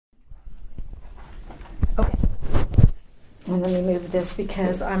And let me move this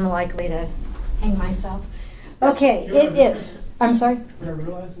because I'm likely to hang myself. Okay, it is. I'm sorry? What I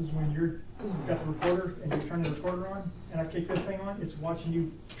realize is when you've got the recorder and you turn the recorder on, and I kick this thing on, it's watching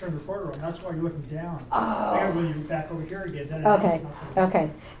you turn the recorder on. That's why you're looking down. Oh. I gotta move you back over here again. Okay.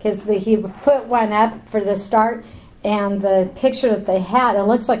 Because he put one up for the start, and the picture that they had, it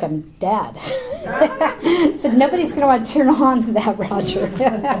looks like I'm dead. So nobody's going to want to turn on that, Roger,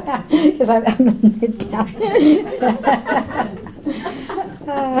 because I'm down.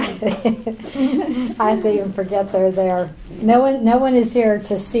 I have to even forget they're there. No one is here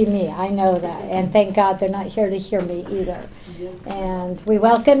to see me. I know that, and thank God they're not here to hear me either. And we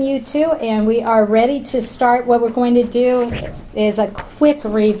welcome you too, and we are ready to start. What we're going to do is a quick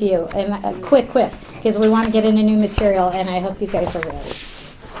review, and a quick, because we want to get into new material, and I hope you guys are ready.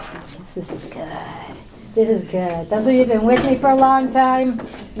 This is good. This is good. Those of you who've been with me for a long time,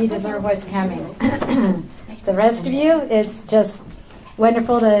 you deserve what's coming. The rest of you, it's just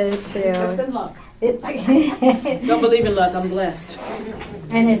wonderful to Just in luck. Don't Don't believe in luck. I'm blessed.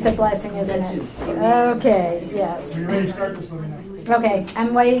 And it's a blessing, isn't it? Okay, yes. When you're ready to start, just let me know. Okay,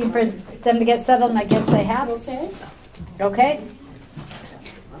 I'm waiting for them to get settled, and I guess they have. Okay?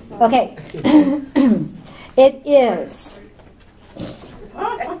 Okay. It is.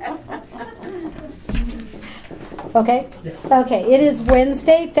 Okay? Okay, it is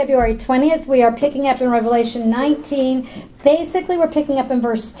Wednesday, February 20th. We are picking up in Revelation 19. Basically, we're picking up in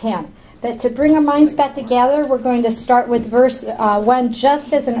verse 10. But to bring our minds back together, we're going to start with verse 1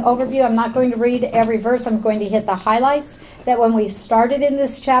 just as an overview. I'm not going to read every verse. I'm going to hit the highlights. That when we started in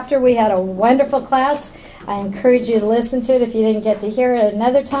this chapter, we had a wonderful class. I encourage you to listen to it if you didn't get to hear it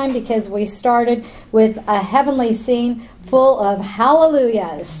another time, because we started with a heavenly scene full of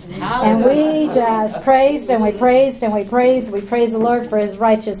hallelujahs. And we just praised and we praised and we praised. We praised the Lord for his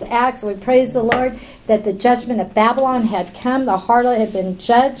righteous acts. We praised the Lord that the judgment of Babylon had come. The harlot had been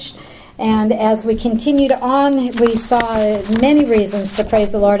judged. And as we continued on, we saw many reasons to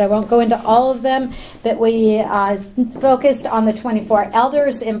praise the Lord. I won't go into all of them, but we focused on the 24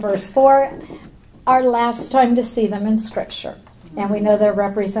 elders in verse 4, our last time to see them in Scripture. And we know they're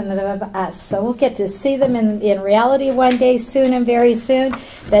representative of us. So we'll get to see them in reality one day, soon and very soon,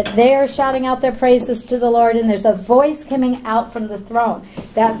 that they are shouting out their praises to the Lord, and there's a voice coming out from the throne.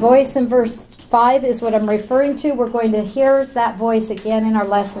 That voice in verse 5 is what I'm referring to. We're going to hear that voice again in our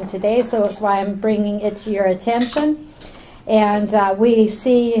lesson today, so that's why I'm bringing it to your attention. And we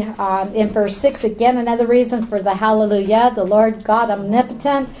see in verse 6, again, another reason for the hallelujah, the Lord God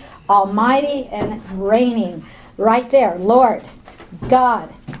omnipotent, almighty, and reigning. Right there, Lord, God,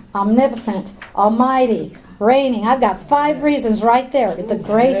 omnipotent, almighty, reigning. I've got 5 reasons right there. The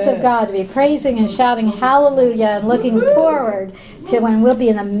grace of God to be praising and shouting hallelujah and looking forward to when we'll be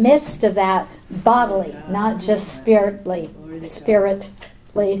in the midst of that bodily, not just spiritly.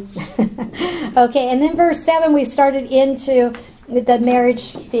 Okay, and then verse 7, we started into the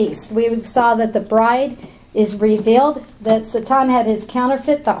marriage feast. We saw that the bride is revealed, that Satan had his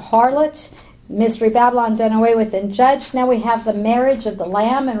counterfeit, the harlot, Mystery Babylon done away with and judged. Now we have the marriage of the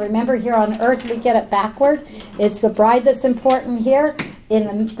Lamb. And remember, here on earth we get it backward. It's the bride that's important here.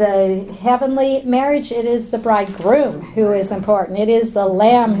 In the heavenly marriage, it is the bridegroom who is important. It is the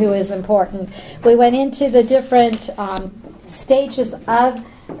Lamb who is important. We went into the different stages of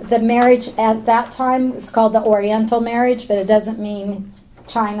the marriage at that time. It's called the Oriental marriage, but it doesn't mean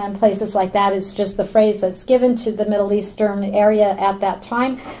China and places like that. It's just the phrase that's given to the Middle Eastern area at that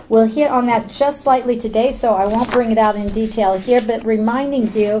time. We'll hit on that just slightly today, so I won't bring it out in detail here, but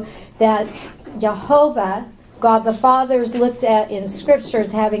reminding you that Jehovah, God the Father, is looked at in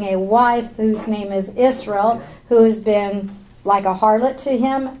scriptures having a wife whose name is Israel, who has been like a harlot to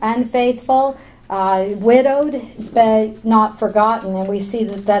him, unfaithful, widowed, but not forgotten. And we see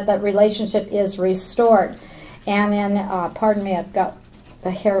that relationship is restored. And then, pardon me, I've got the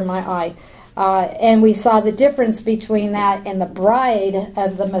hair in my eye. And we saw the difference between that and the bride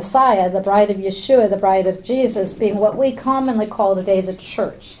of the Messiah, the bride of Yeshua, the bride of Jesus, being what we commonly call today the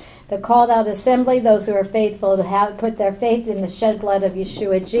church. The called out assembly, those who are faithful to have put their faith in the shed blood of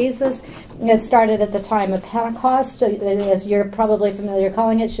Yeshua Jesus. It started at the time of Pentecost, as you're probably familiar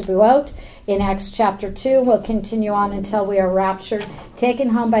calling it, Shavuot, in Acts chapter 2. We'll continue on until we are raptured, taken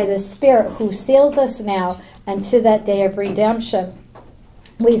home by the Spirit who seals us now unto that day of redemption.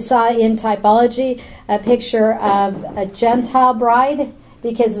 We saw in typology a picture of a Gentile bride,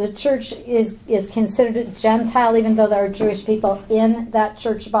 because the church is considered a Gentile, even though there are Jewish people in that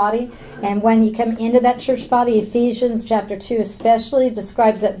church body. And when you come into that church body, Ephesians chapter 2 especially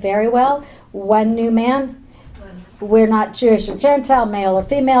describes it very well. One new man. We're not Jewish or Gentile, male or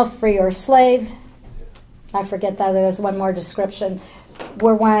female, free or slave. I forget that there was one more description.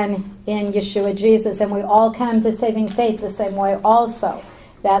 We're one in Yeshua Jesus, and we all come to saving faith the same way also.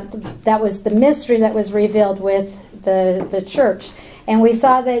 That was the mystery that was revealed with the church. And we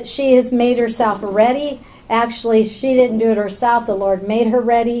saw that she has made herself ready. Actually, she didn't do it herself. The Lord made her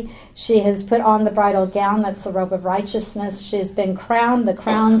ready. She has put on the bridal gown. That's the robe of righteousness. She's been crowned. The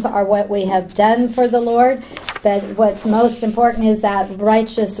crowns are what we have done for the Lord. But what's most important is that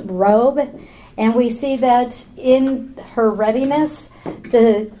righteous robe. And we see that in her readiness,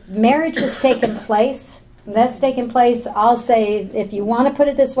 the marriage has taken place. That's taken place, I'll say, if you want to put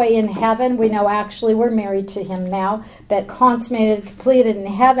it this way, in heaven. We know actually we're married to him now, but consummated, completed in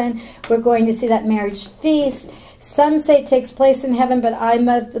heaven. We're going to see that marriage feast. Some say it takes place in heaven, but I'm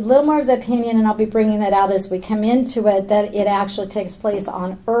a little more of the opinion, and I'll be bringing that out as we come into it, that it actually takes place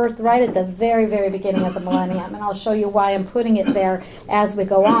on earth right at the very, very beginning of the millennium. And I'll show you why I'm putting it there as we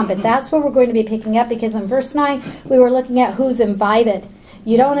go on. But that's where we're going to be picking up, because in verse 9, we were looking at who's invited.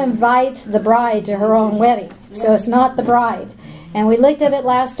 You don't invite the bride to her own wedding, so it's not the bride. And we looked at it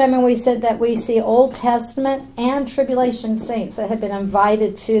last time, and we said that we see Old Testament and tribulation saints that have been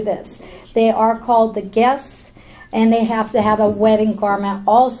invited to this. They are called the guests, and they have to have a wedding garment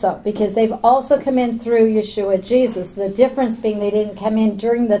also, because they've also come in through Yeshua Jesus. The difference being they didn't come in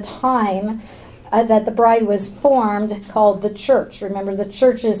during the time that the bride was formed, called the church. Remember, the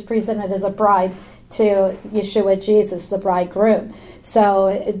church is presented as a bride to Yeshua Jesus, the bridegroom.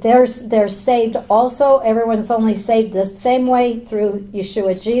 So they're saved also. Everyone's only saved the same way through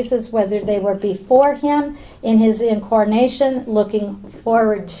Yeshua Jesus, whether they were before him in his incarnation, looking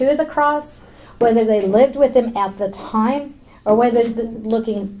forward to the cross, whether they lived with him at the time, or whether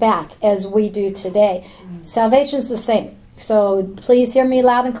looking back as we do today. Salvation is the same. So please hear me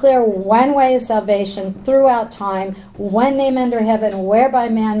loud and clear. One way of salvation throughout time, one name under heaven whereby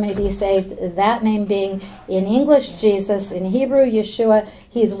man may be saved, that name being in English Jesus, in Hebrew Yeshua.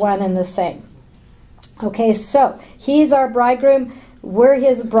 He's one and the same. Okay, so he's our bridegroom. We're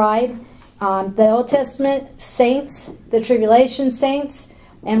his bride. The Old Testament saints, the tribulation saints,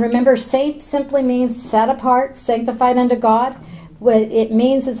 and remember, saint simply means set apart, sanctified unto God. What it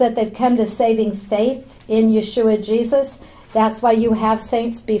means is that they've come to saving faith in Yeshua Jesus. That's why you have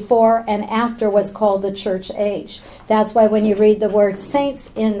saints before and after what's called the church age. That's why when you read the word saints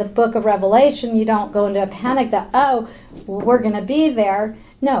in the book of Revelation, you don't go into a panic that, oh, we're going to be there.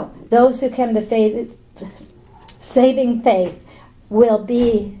 No, those who come to faith, saving faith, will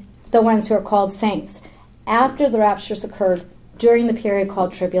be the ones who are called saints after the rapture's occurred, during the period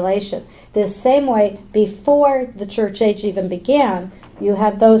called tribulation. The same way, before the church age even began, you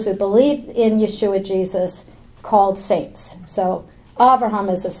have those who believed in Yeshua Jesus called saints. So Abraham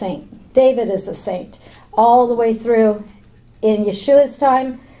is a saint. David is a saint. All the way through in Yeshua's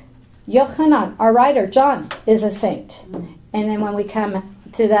time, Yochanan, our writer, John, is a saint. And then when we come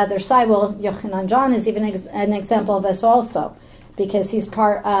to the other side, well, Yochanan John is even an example of us also, because he's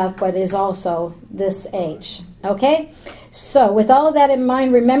part of what is also this age. Okay? So with all of that in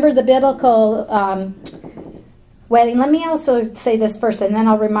mind, remember the biblical wedding. Let me also say this first, and then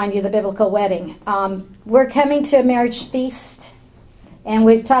I'll remind you the biblical wedding. We're coming to a marriage feast, and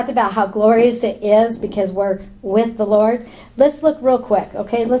we've talked about how glorious it is because we're with the Lord. Let's look real quick,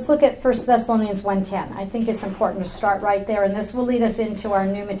 okay? Let's look at 1 Thessalonians 1:10. I think it's important to start right there, and this will lead us into our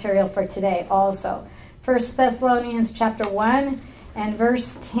new material for today also. 1 Thessalonians chapter 1 and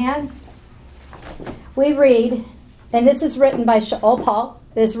verse 10. We read, and this is written by Shaul Paul.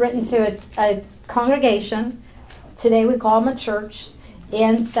 It's written to a congregation. Today we call them a church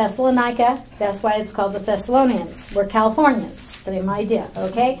in Thessalonica. That's why it's called the Thessalonians. We're Californians. Same idea,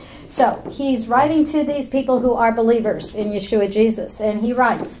 okay? So he's writing to these people who are believers in Yeshua Jesus. And he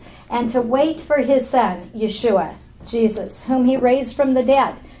writes, and to wait for his son, Yeshua, Jesus, whom he raised from the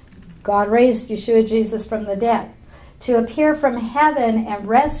dead. God raised Yeshua Jesus from the dead. To appear from heaven and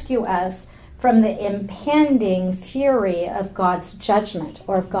rescue us from the impending fury of God's judgment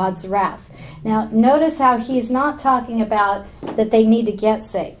or of God's wrath. Now, notice how he's not talking about that they need to get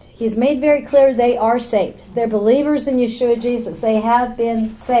saved. He's made very clear they are saved. They're believers in Yeshua Jesus. They have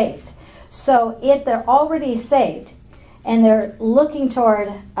been saved. So if they're already saved and they're looking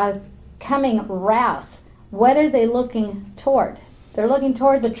toward a coming wrath, what are they looking toward? They're looking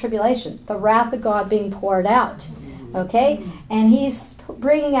toward the tribulation, the wrath of God being poured out. Okay? And he's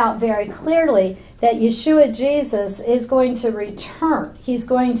bringing out very clearly that Yeshua Jesus is going to return. He's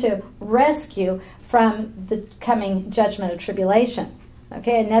going to rescue from the coming judgment of tribulation.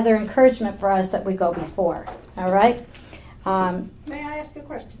 Okay? Another encouragement for us that we go before. All right? May I ask you a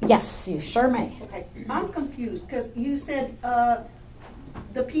question? Yes, you sure may. Okay. I'm confused because you said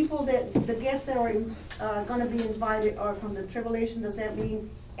the people the guests that are going to be invited are from the tribulation, does that mean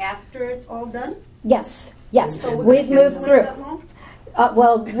after it's all done? Yes, yes. So We've moved through.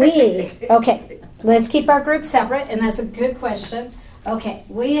 Okay. Okay, let's keep our groups separate, and that's a good question. Okay,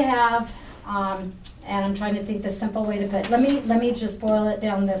 we have, and I'm trying to think the simple way to put it. Let me just boil it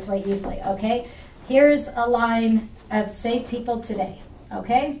down this way easily, okay? Here's a line of saved people today,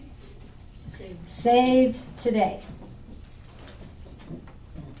 okay? Saved today.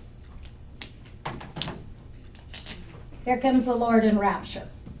 Here comes the Lord in rapture,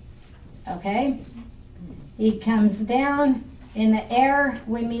 okay? He comes down in the air.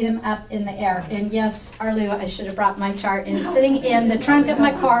 We meet him up in the air. And yes, Arlo, I should have brought my chart. And sitting in the trunk of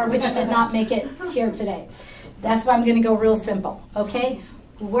my car, which did not make it here today. That's why I'm going to go real simple, okay?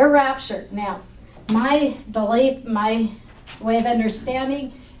 We're raptured. Now, my belief, my way of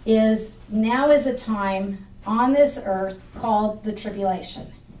understanding is now is a time on this earth called the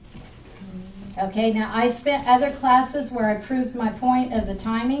tribulation. Okay, now I spent other classes where I proved my point of the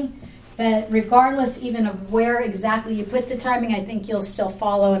timing, but regardless even of where exactly you put the timing, I think you'll still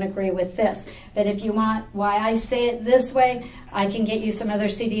follow and agree with this. But if you want why I say it this way, I can get you some other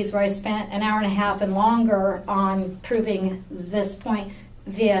CDs where I spent an hour and a half and longer on proving this point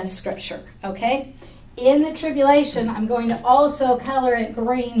via scripture, okay? In the tribulation, I'm going to also color it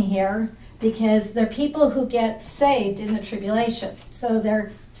green here because they're people who get saved in the tribulation. So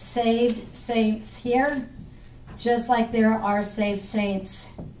they're saved saints here, just like there are saved saints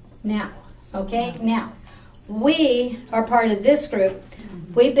now. Okay? Now, we are part of this group.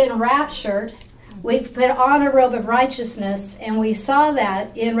 We've been raptured. We've put on a robe of righteousness, and we saw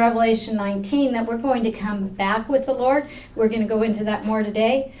that in Revelation 19 that we're going to come back with the Lord. We're going to go into that more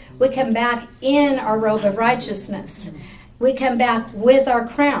today. We come back in our robe of righteousness. We come back with our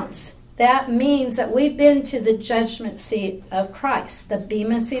crowns. That means that we've been to the judgment seat of Christ, the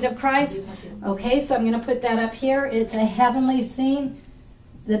Bema seat of Christ. Okay, so I'm going to put that up here. It's a heavenly scene.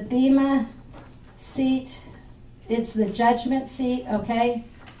 The Bema seat, it's the judgment seat, okay,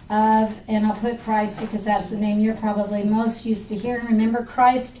 and I'll put Christ because that's the name you're probably most used to hearing. Remember,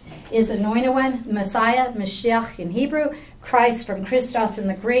 Christ is anointed one, Messiah, Mashiach in Hebrew, Christ from Christos in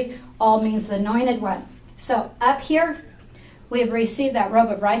the Greek, all means the anointed one. So up here, we've received that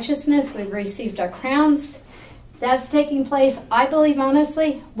robe of righteousness. We've received our crowns. That's taking place, I believe,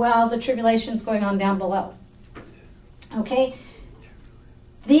 honestly, while the tribulation's going on down below. Okay?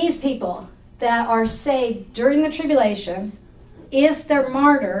 These people that are saved during the tribulation, if they're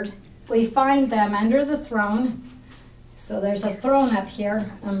martyred, we find them under the throne. So there's a throne up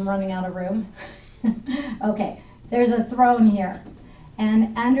here. I'm running out of room. Okay, there's a throne here.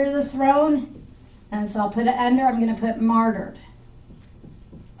 And under the throne, and so I'll put it under, I'm going to put martyred.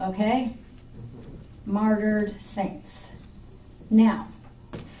 Okay? Martyred saints. Now,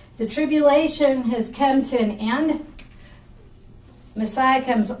 the tribulation has come to an end. Messiah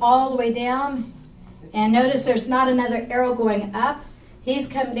comes all the way down. And notice there's not another arrow going up. He's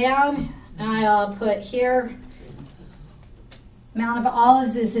come down. And I'll put here, Mount of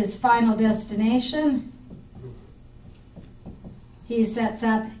Olives is his final destination. He sets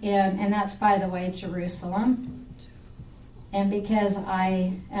up in, and that's, by the way, Jerusalem. And because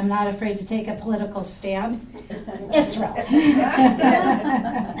I am not afraid to take a political stand, Israel.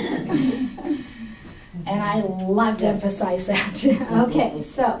 And I love to emphasize that. Okay,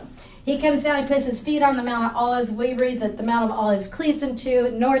 so he comes down, he puts his feet on the Mount of Olives. We read that the Mount of Olives cleaves in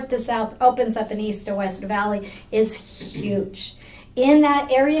two, north to south, opens up an east to west valley, is huge. In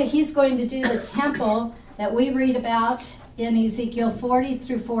that area, he's going to do the temple that we read about in Ezekiel 40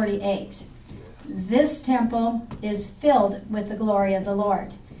 through 48. This temple is filled with the glory of the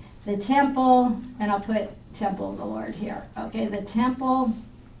Lord. The temple, and I'll put temple of the Lord here. Okay, the temple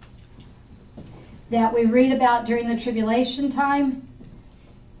that we read about during the tribulation time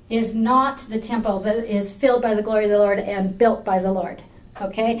is not the temple that is filled by the glory of the Lord and built by the Lord.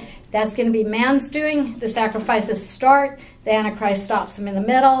 Okay, that's going to be man's doing. The sacrifices start. The Antichrist stops them in the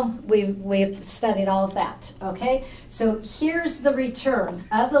middle. We've studied all of that. Okay, so here's the return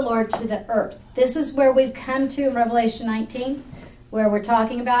of the Lord to the earth. This is where we've come to in Revelation 19, where we're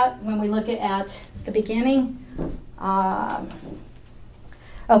talking about when we look at the beginning.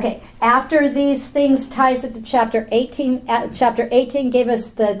 Okay, after these things ties it to chapter 18. Chapter 18 gave us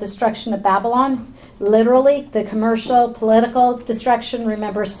the destruction of Babylon, literally, the commercial, political destruction.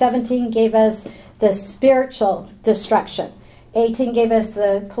 Remember, 17 gave us the spiritual destruction. 18 gave us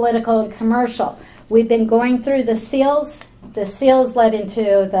the political and commercial. We've been going through the seals. The seals led into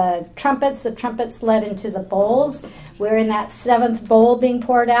the trumpets led into the bowls. We're in that 7th bowl being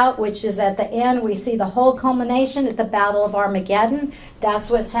poured out, which is at the end. We see the whole culmination at the Battle of Armageddon. That's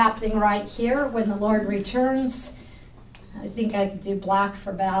what's happening right here when the Lord returns. I think I could do black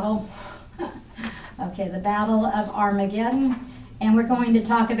for battle. Okay, the Battle of Armageddon. And we're going to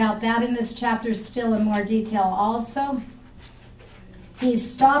talk about that in this chapter still in more detail also. He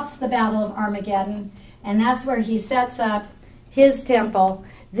stops the Battle of Armageddon, and that's where he sets up his temple.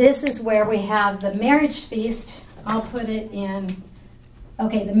 This is where we have the marriage feast. I'll put it in.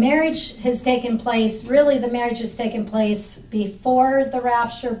 Okay, the marriage has taken place. Really, the marriage has taken place before the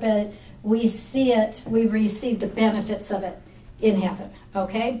rapture, but we see it, we receive the benefits of it in heaven,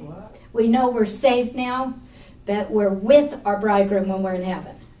 okay? We know we're saved now, but we're with our bridegroom when we're in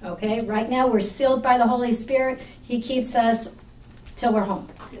heaven, okay? Right now, we're sealed by the Holy Spirit. He keeps us till we're home,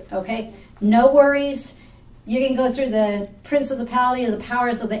 okay? No worries. You can go through the principality of the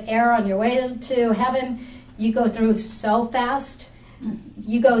powers of the air on your way to heaven. You go through so fast.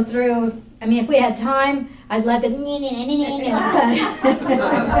 You go through, I mean, if we had time, I'd love to, but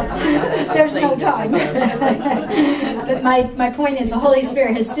there's no time. But my point is the Holy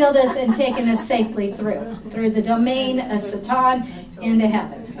Spirit has sealed us and taken us safely through the domain of Satan into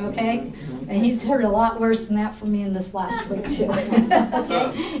heaven, okay? And he's heard a lot worse than that from me in this last week, too.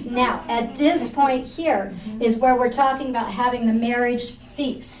 Okay? Now, at this point here is where we're talking about having the marriage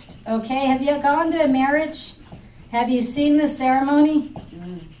feast. Okay? Have you gone to a marriage? Have you seen the ceremony?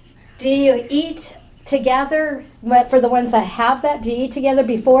 Do you eat together? For the ones that have that, do you eat together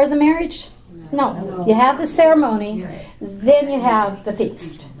before the marriage? No. You have the ceremony, then you have the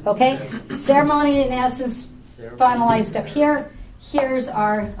feast. Okay? Ceremony, in essence, finalized up here. Here's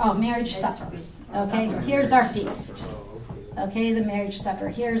our marriage supper. Okay, here's our feast. Okay, the marriage supper.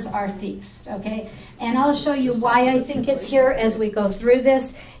 Here's our feast. Okay, and I'll show you why I think it's here as we go through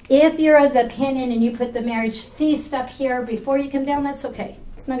this. If you're of the opinion and you put the marriage feast up here before you come down, that's okay.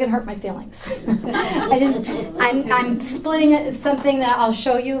 It's not going to hurt my feelings. I'm splitting something that I'll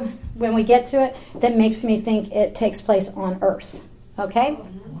show you when we get to it that makes me think it takes place on earth. Okay?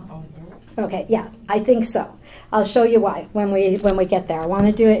 Okay, yeah, I think so. I'll show you why when we get there. I want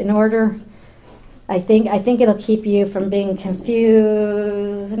to do it in order. I think it'll keep you from being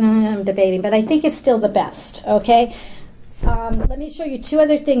confused. I'm debating, but I think it's still the best. Okay. Let me show you 2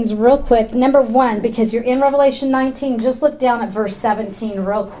 other things real quick. Number 1, because you're in Revelation 19, just look down at verse 17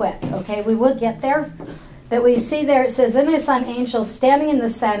 real quick. Okay, we will get there. But we see there it says, "Then I saw an angel standing in the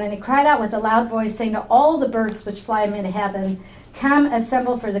sun, and he cried out with a loud voice, saying to all the birds which fly into heaven, Come,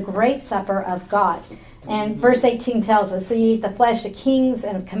 assemble for the great supper of God." And verse 18 tells us, "So you eat the flesh of kings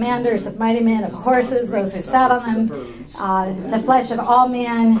and of commanders, of mighty men, of horses, those who sat on them, the flesh of all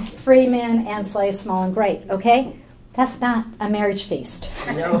men, free men, and slaves, small and great." Okay? That's not a marriage feast.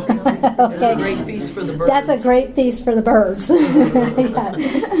 No. Okay? It's a great feast for the birds. That's a great feast for the birds. Yeah.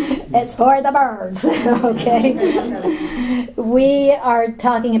 It's for the birds. Okay? We are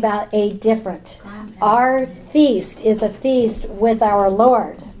talking about a different. Our feast is a feast with our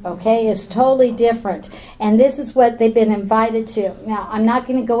Lord. Okay, it's totally different. And this is what they've been invited to. Now, I'm not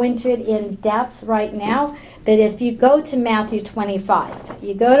going to go into it in depth right now, but if you go to Matthew 25,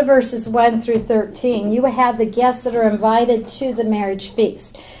 you go to verses 1 through 13, you have the guests that are invited to the marriage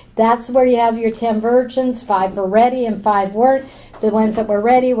feast. That's where you have your 10 virgins, 5 were ready and 5 weren't. The ones that were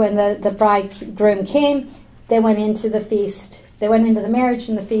ready when the bridegroom came, they went into the feast. They went into the marriage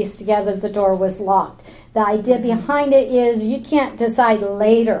and the feast together. The door was locked. The idea behind it is you can't decide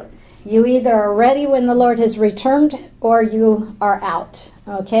later. You either are ready when the Lord has returned or you are out.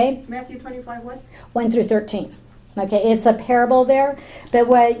 Okay? Matthew 25, what? 1 through 13. Okay, it's a parable there. But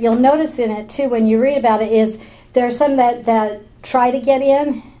what you'll notice in it, too, when you read about it, is there are some that try to get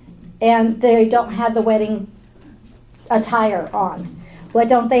in and they don't have the wedding attire on. What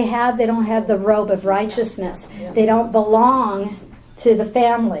don't they have? They don't have the robe of righteousness. They don't belong to the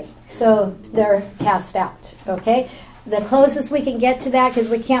family. So they're cast out. Okay? The closest we can get to that, because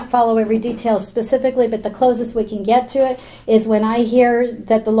we can't follow every detail specifically, but the closest we can get to it is when I hear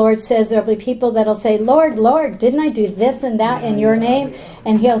that the Lord says there'll be people that'll say, "Lord, Lord, didn't I do this and that in your name?"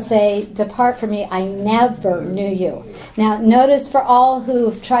 And he'll say, "Depart from me, I never knew you." Now, notice for all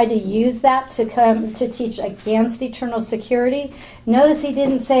who've tried to use that to come to teach against eternal security, notice he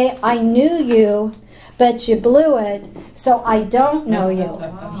didn't say, "I knew you, but you blew it, so I don't know you."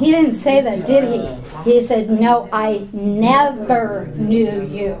 He didn't say that, did he? He said, "No, I never knew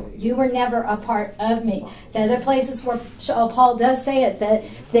you. You were never a part of me." The other places where Paul does say it, that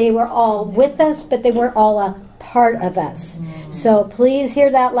they were all with us, but they weren't all a part of us. So please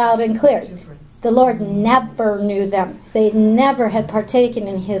hear that loud and clear. The Lord never knew them. They never had partaken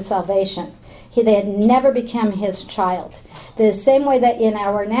in his salvation. They had never become his child. The same way that in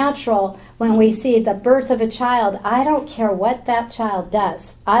our natural, when we see the birth of a child, I don't care what that child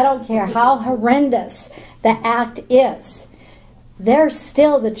does. I don't care how horrendous the act is. They're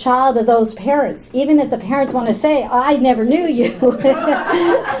still the child of those parents. Even if the parents want to say, I never knew you.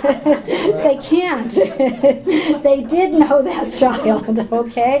 They can't. They did know that child,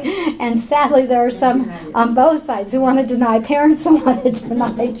 okay? And sadly, there are some on both sides who want to deny parents and want to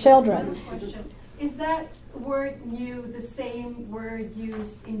deny children. Is that word "knew" the same word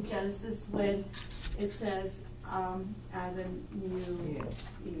used in Genesis when it says Adam knew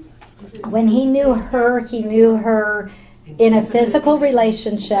Eve? When he knew her in a physical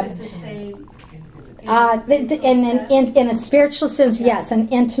relationship. It's the same. In a spiritual sense, yes. An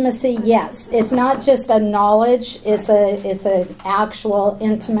intimacy, yes. It's not just a knowledge. It's an actual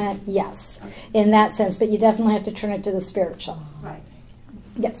intimate, yes, in that sense. But you definitely have to turn it to the spiritual. Right.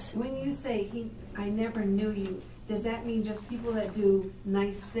 Yes. When you say I never knew you, does that mean just people that do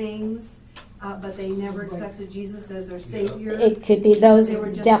nice things, but they never accepted Jesus as their Savior? It could be those, they were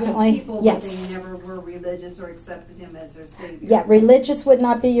just definitely, good people, yes. But they never were religious or accepted him as their Savior. Yeah, religious would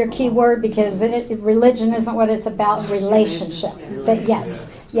not be your key word because religion isn't what it's about, relationship. But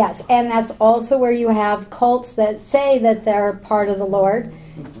yes, yes. And that's also where you have cults that say that they're part of the Lord,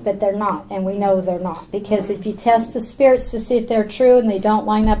 but they're not, and we know they're not. Because if you test the spirits to see if they're true and they don't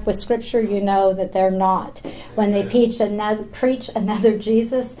line up with Scripture, you know that they're not. When they preach another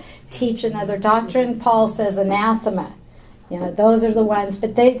Jesus, teach another doctrine, Paul says anathema. You know, those are the ones,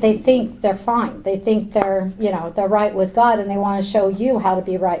 but they think they're fine. They think they're right with God, and they want to show you how to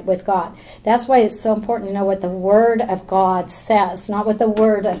be right with God. That's why it's so important to know what the Word of God says, not what the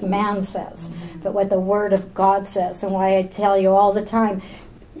Word of man says, but what the Word of God says. And why I tell you all the time,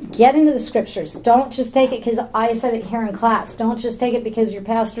 get into the Scriptures. Don't just take it because I said it here in class. Don't just take it because your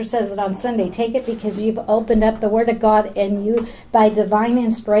pastor says it on Sunday. Take it because you've opened up the Word of God, and you, by divine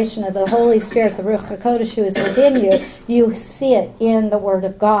inspiration of the Holy Spirit, the Ruach HaKodesh who is within you, you see it in the Word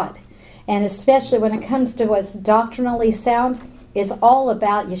of God. And especially when it comes to what's doctrinally sound, it's all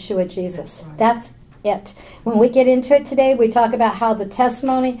about Yeshua Jesus. That's it. When we get into it today, we talk about how the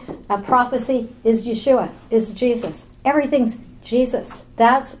testimony of prophecy is Yeshua, is Jesus. Everything's Jesus.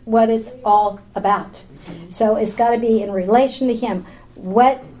 That's what it's all about. So it's got to be in relation to him.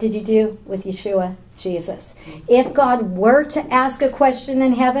 What did you do with Yeshua, Jesus? If God were to ask a question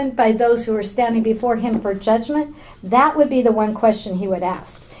in heaven by those who are standing before him for judgment, that would be the one question he would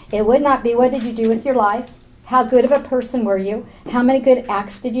ask. It would not be, what did you do with your life? How good of a person were you? How many good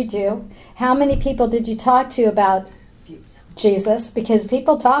acts did you do? How many people did you talk to about Jesus? Because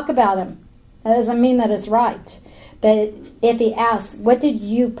people talk about him. That doesn't mean that it's right. But if he asks, what did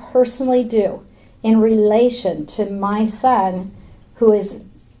you personally do in relation to my son who is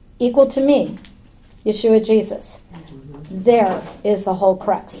equal to me, Yeshua Jesus? There is the whole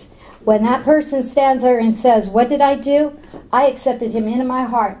crux. When that person stands there and says, what did I do? I accepted him into my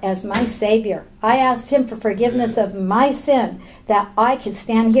heart as my Savior. I asked him for forgiveness of my sin, that I could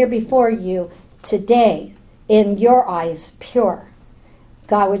stand here before you today in your eyes pure.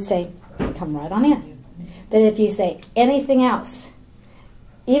 God would say, come right on in. But if you say anything else,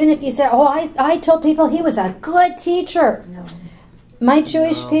 even if you say, oh, I told people he was a good teacher. No. My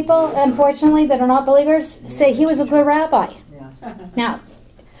Jewish people, unfortunately, that are not believers, say he was a good rabbi. Yeah. Now,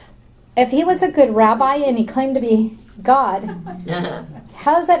 if he was a good rabbi and he claimed to be God,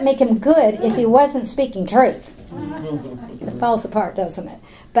 how does that make him good if he wasn't speaking truth? It falls apart, doesn't it?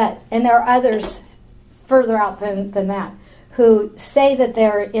 And there are others further out than that, who say that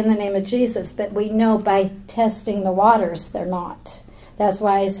they're in the name of Jesus, but we know by testing the waters they're not. That's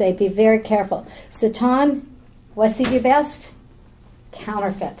why I say be very careful. Satan, what's he do best?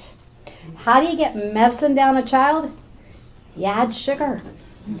 Counterfeit. How do you get medicine down a child? You add sugar.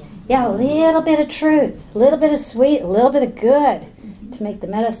 Yeah, a little bit of truth, a little bit of sweet, a little bit of good to make the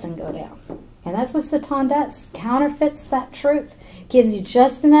medicine go down. And that's what Satan does. Counterfeits that truth. Gives you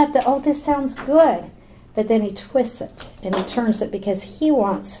just enough that, oh, this sounds good. But then he twists it and he turns it because he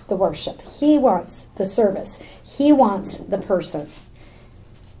wants the worship. He wants the service. He wants the person.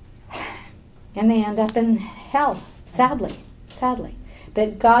 And they end up in hell, sadly.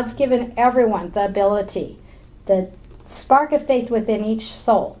 But God's given everyone the ability, the spark of faith within each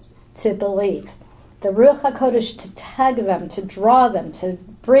soul to believe. The Ruach HaKodesh to tug them, to draw them, to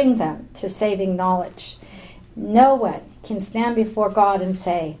bring them to saving knowledge. No one can stand before God and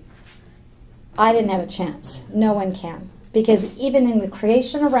say, I didn't have a chance. No one can. Because even in the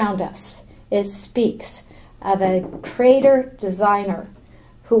creation around us, it speaks of a creator, designer,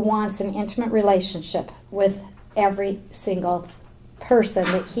 who wants an intimate relationship with every single person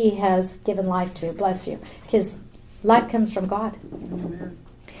that he has given life to. Bless you. Because life comes from God. Amen.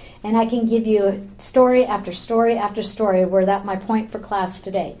 And I can give you story after story after story, where that's my point for class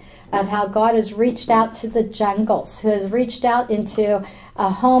today, of how God has reached out to the jungles, who has reached out into a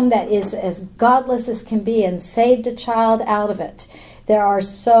home that is as godless as can be and saved a child out of it. There are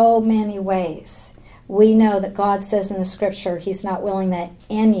so many ways. We know that God says in the scripture he's not willing that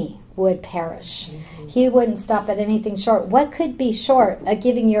any would perish. He wouldn't stop at anything short. What could be short of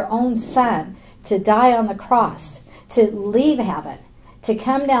giving your own son to die on the cross, to leave heaven, to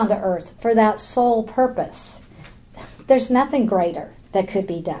come down to earth for that sole purpose? There's nothing greater that could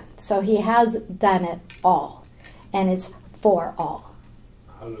be done. So he has done it all, and it's for all.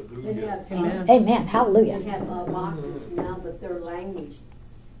 Hallelujah. Amen. Amen. Hallelujah. They have boxes now that their language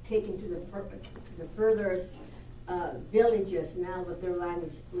taken to the furthest villages now with their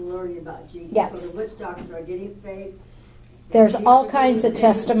language learning about Jesus. Yes. So the witch doctors are getting saved. There's all kinds of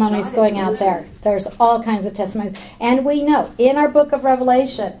testimonies going out there. There's all kinds of testimonies. And we know in our book of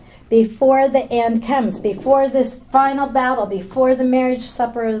Revelation, before the end comes, before this final battle, before the marriage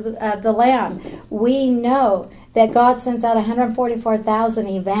supper of the Lamb, we know that God sends out 144,000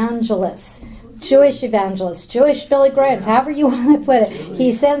 evangelists, Jewish Billy Grahams, however you want to put it.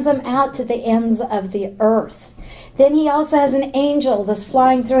 He sends them out to the ends of the earth. Then he also has an angel that's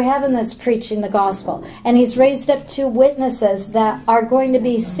flying through heaven that's preaching the gospel. And he's raised up 2 witnesses that are going to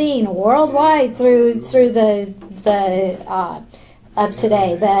be seen worldwide through the of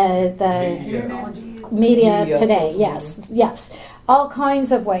today, the media of today. Yes. All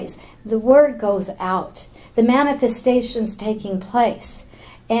kinds of ways. The word goes out. The manifestation's taking place.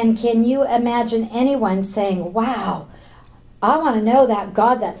 And can you imagine anyone saying, wow, I want to know that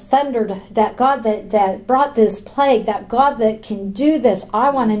God that thundered, that God that brought this plague, that God that can do this, I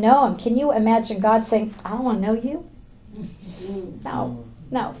want to know him. Can you imagine God saying, I don't want to know you?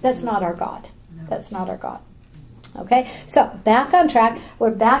 No, that's not our God. That's not our God. Okay, so back on track.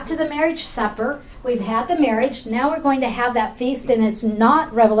 We're back to the marriage supper. We've had the marriage. Now we're going to have that feast, and it's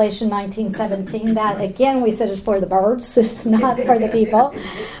not Revelation 19:17. That, again, we said is for the birds. It's not for the people.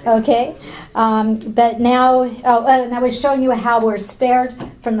 Okay, but now, and I was showing you how we're spared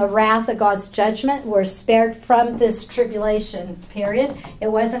from the wrath of God's judgment. We're spared from this tribulation period.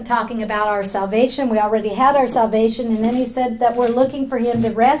 It wasn't talking about our salvation. We already had our salvation, and then he said that we're looking for him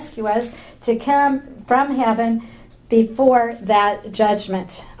to rescue us, to come from heaven before that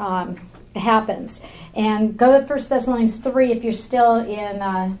judgment happens. And go to 1 Thessalonians 3 if you're still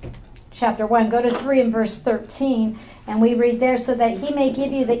in chapter 1. Go to 3 and verse 13. And we read there, so that he may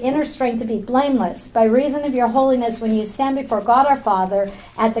give you the inner strength to be blameless by reason of your holiness when you stand before God our Father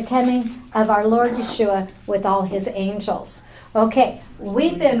at the coming of our Lord Yeshua with all his angels. Okay,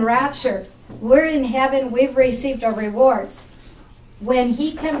 we've been raptured. We're in heaven. We've received our rewards. When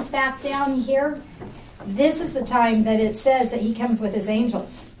he comes back down here, this is the time that it says that he comes with his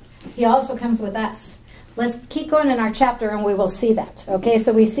angels. He also comes with us. Let's keep going in our chapter and we will see that. Okay,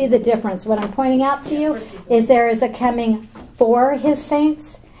 so we see the difference. What I'm pointing out to you is there is a coming for his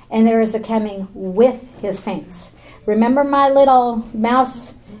saints and there is a coming with his saints. Remember my little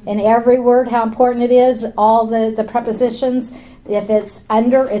mouse and every word, how important it is, all the prepositions. If it's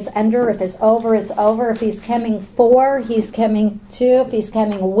under, it's under. If it's over, it's over. If he's coming for, he's coming to. If he's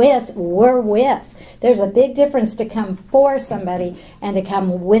coming with, we're with. There's a big difference to come for somebody and to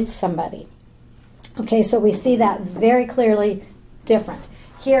come with somebody. Okay, so we see that very clearly different.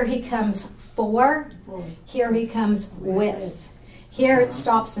 Here he comes for. Here he comes with. Here it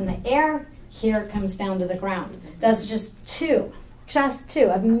stops in the air. Here it comes down to the ground. That's just two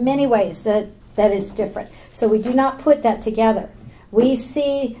of many ways that is different. So we do not put that together. We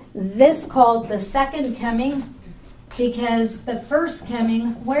see this called the second coming because the first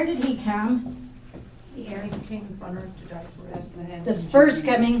coming, where did he come? He came on earth to die for Bethlehem. The first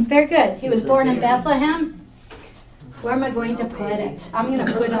coming, very good. He was born in Bethlehem. Where am I going to put it? I'm going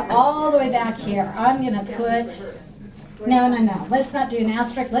to put it all the way back here. I'm going to put, no. Let's not do an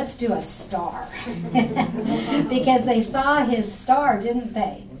asterisk. Let's do a star. Because they saw his star, didn't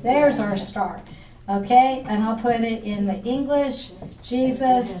they? There's our star. Okay, and I'll put it in the English.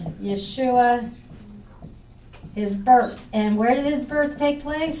 Jesus, Yeshua, his birth. And where did his birth take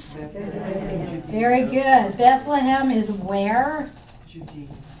place? Very good. Bethlehem is where?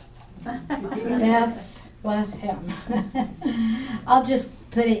 Bethlehem. I'll just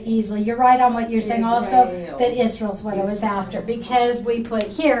put it easily. You're right on what you're saying also, but Israel's what I was after. Because we put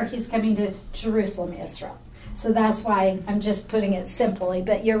here, he's coming to Jerusalem, Israel. So that's why I'm just putting it simply.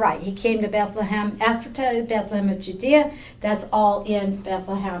 But you're right. He came to Bethlehem, Ephratah, Bethlehem of Judea. That's all in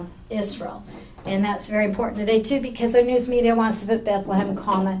Bethlehem, Israel. And that's very important today, too, because our news media wants to put Bethlehem,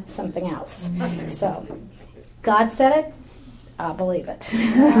 comma, something else. So God said it. I'll believe it.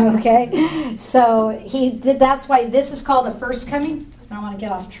 Okay? So that's why this is called the first coming. I don't want to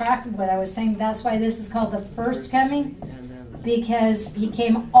get off track of what I was saying. That's why this is called the first coming, because he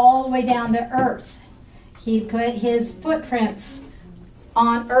came all the way down to earth. He put his footprints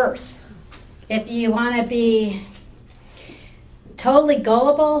on earth. If you want to be totally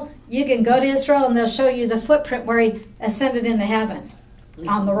gullible, you can go to Israel and they'll show you the footprint where he ascended into heaven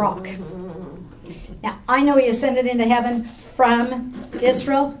on the rock. Now, I know he ascended into heaven from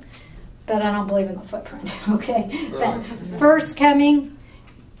Israel, but I don't believe in the footprint, okay? But first coming,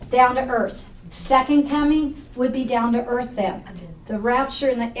 down to earth. Second coming would be down to earth then. The rapture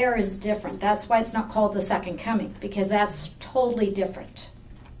in the air is different. That's why it's not called the second coming, because that's totally different.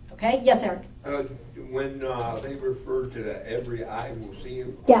 Okay? Yes, Eric? When they refer to the every eye will see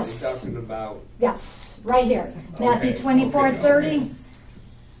him, yes. Are they talking about? Yes, right here. Matthew 24:30.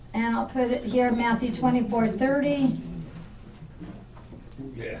 And I'll put it here, Matthew 24:30.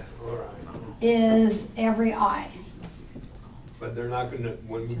 Yeah, all right. Is every eye. But they're not going to,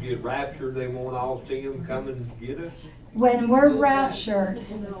 when we get raptured, they won't all see him come and get us? When we're raptured,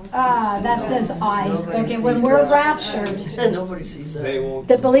 that says I. Okay, when we're raptured, nobody sees that. They won't,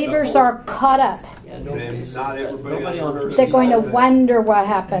 the believers are caught up. and not everybody on earth. They're going to wonder what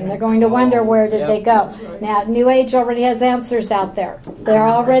happened. They're going to wonder where did they go. Now, New Age already has answers out there. They're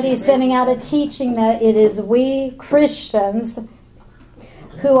already sending out a teaching that it is we Christians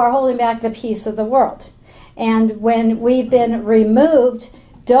who are holding back the peace of the world. And when we've been removed,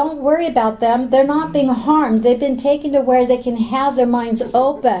 don't worry about them. They're not being harmed. They've been taken to where they can have their minds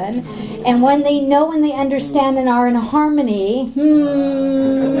open. And when they know and they understand and are in harmony,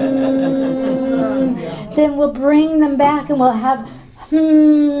 then we'll bring them back and we'll have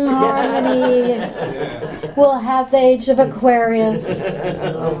harmony. We'll have the age of Aquarius.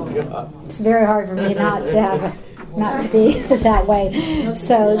 It's very hard for me not to be that way.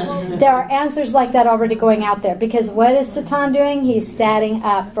 So there are answers like that already going out there. Because what is Satan doing? He's setting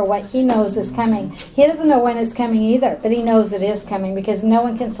up for what he knows is coming. He doesn't know when it's coming either, but he knows it is coming because no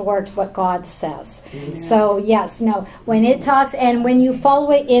one can thwart what God says. So yes, no. When it talks, and when you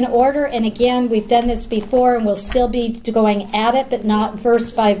follow it in order, and again, we've done this before and we'll still be going at it, but not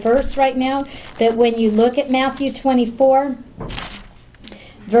verse by verse right now. But when you look at Matthew 24,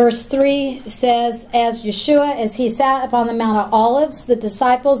 Verse 3 says, as Yeshua, as he sat upon the Mount of Olives, the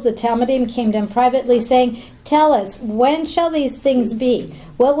disciples, the Talmudim, came to him privately, saying, tell us, when shall these things be?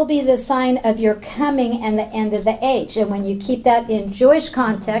 What will be the sign of your coming and the end of the age? And when you keep that in Jewish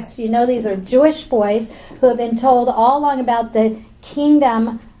context, you know these are Jewish boys who have been told all along about the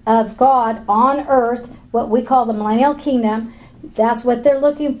kingdom of God on earth, what we call the millennial kingdom. That's what they're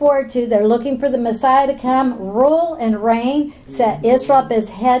looking forward to. They're looking for the Messiah to come, rule and reign, set Israel up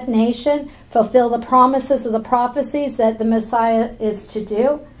as head nation, fulfill the promises of the prophecies that the Messiah is to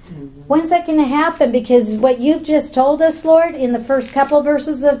do. When's that going to happen? Because what you've just told us, Lord, in the first couple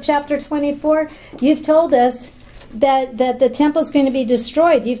verses of chapter 24, you've told us that the temple is going to be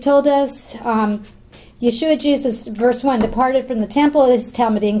destroyed. You've told us... Yeshua, Jesus, verse 1, departed from the temple of his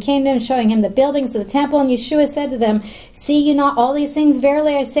Talmudim kingdom, showing him the buildings of the temple. And Yeshua said to them, see you not all these things?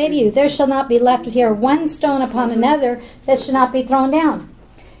 Verily I say to you, there shall not be left here one stone upon another that shall not be thrown down.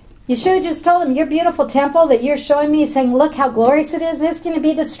 Yeshua just told him, your beautiful temple that you're showing me, saying, look how glorious it is, it's going to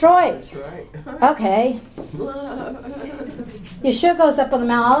be destroyed. That's right. Okay. Yeshua goes up on the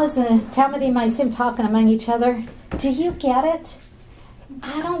Mount Olives, and the Talmudim, I see him talking among each other. Do you get it?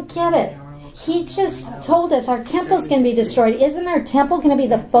 I don't get it. He just told us our temple is going to be destroyed. Isn't our temple going to be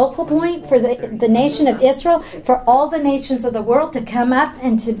the focal point for the nation of Israel, for all the nations of the world to come up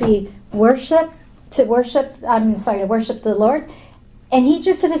and to worship the Lord? And he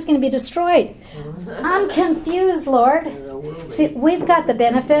just said it's going to be destroyed. I'm confused, Lord. See, we've got the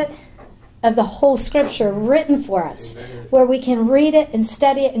benefit of the whole scripture written for us, where we can read it and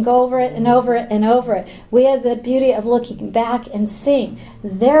study it and go over it and over it and over it. We have the beauty of looking back and seeing.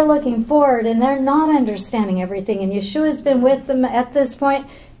 They're looking forward and they're not understanding everything. And Yeshua's been with them at this point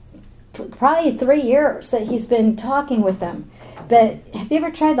probably 3 years that he's been talking with them. But have you ever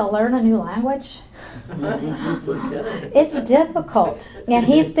tried to learn a new language? It's difficult. And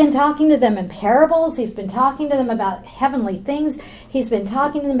he's been talking to them in parables. He's been talking to them about heavenly things. He's been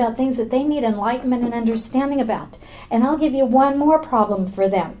talking to them about things that they need enlightenment and understanding about. And I'll give you one more problem for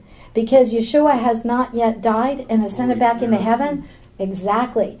them. Because Yeshua has not yet died and ascended back into heaven,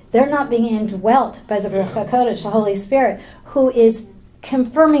 Exactly. They're not being indwelt by the Ruach HaKodesh, the Holy Spirit, who is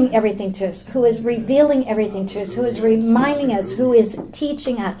confirming everything to us, who is revealing everything to us, who is reminding us, who is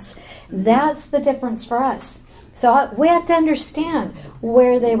teaching us. That's the difference for us. So we have to understand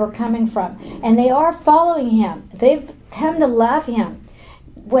where they were coming from. And they are following him. They've come to love him.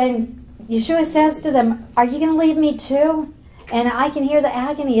 When Yeshua says to them, are you going to leave me too? And I can hear the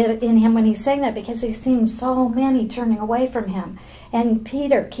agony in him when he's saying that, because he's seen so many turning away from him. And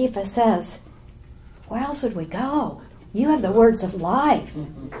Peter, Kepha, says, where else would we go? You have the words of life.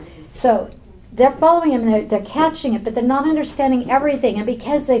 So they're following him, they're catching it, but they're not understanding everything. And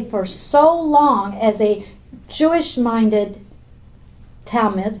because they, for so long, as a Jewish-minded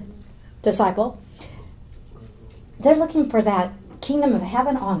Talmud disciple, they're looking for that kingdom of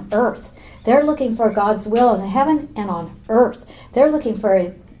heaven on earth. They're looking for God's will in heaven and on earth. They're looking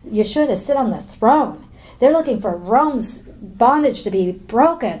for Yeshua to sit on the throne. They're looking for Rome's bondage to be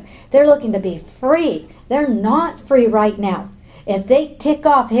broken. They're looking to be free. They're not free right now. If they tick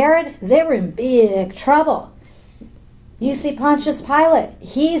off Herod, they were in big trouble. You see Pontius Pilate.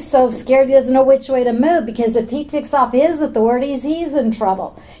 He's so scared he doesn't know which way to move, because if he ticks off his authorities, he's in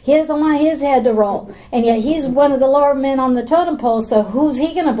trouble. He doesn't want his head to roll. And yet he's one of the lower men on the totem pole, so who's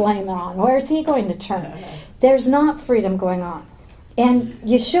he going to blame it on? Where's he going to turn? There's not freedom going on. And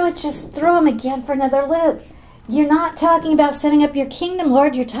Yeshua just threw him again for another loop. You're not talking about setting up your kingdom,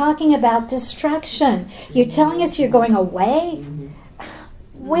 Lord. You're talking about destruction. You're telling us you're going away?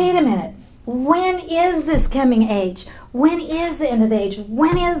 Wait a minute. When is this coming age? When is the end of the age?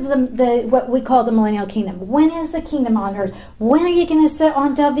 When is the what we call the millennial kingdom? When is the kingdom on earth? When are you going to sit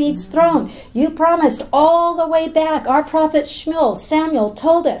on David's throne? You promised all the way back. Our prophet Shmuel, Samuel,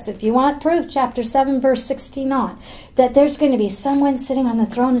 told us, if you want proof, chapter 7, verse 16 on, that there's going to be someone sitting on the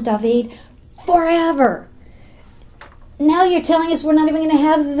throne of David forever. Now you're telling us we're not even going to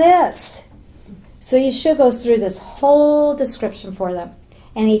have this. So Yeshua goes through this whole description for them.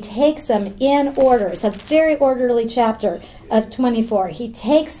 And he takes them in order. It's a very orderly chapter of 24. He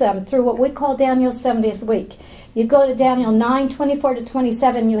takes them through what we call Daniel's 70th week. You go to Daniel 9, 24 to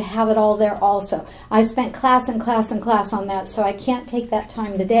 27, you have it all there also. I spent class and class and class on that, so I can't take that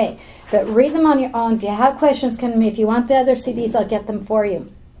time today. But read them on your own. If you have questions, come to me. If you want the other CDs, I'll get them for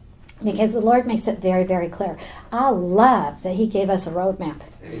you. Because the Lord makes it very, very clear. I love that he gave us a roadmap.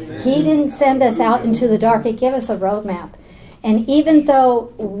 Amen. He didn't send us out into the dark. He gave us a roadmap. And even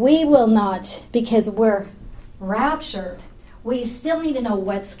though we will not, because we're raptured, we still need to know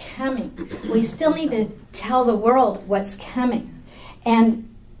what's coming. We still need to tell the world what's coming. And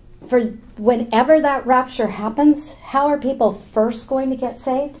for whenever that rapture happens, how are people first going to get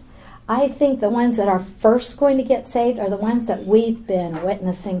saved? I think the ones that are first going to get saved are the ones that we've been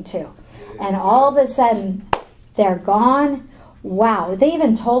witnessing to. And all of a sudden, they're gone. Wow, they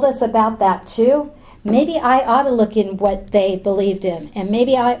even told us about that too. Maybe I ought to look in what they believed in, and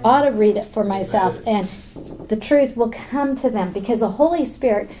maybe I ought to read it for myself, and the truth will come to them, because the Holy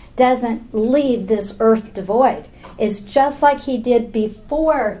Spirit doesn't leave this earth devoid. It's just like he did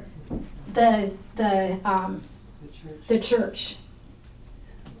before the church.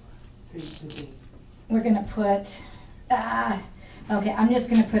 We're going to put, okay, I'm just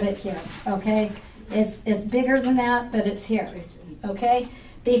going to put it here, okay? It's bigger than that, but it's here, okay?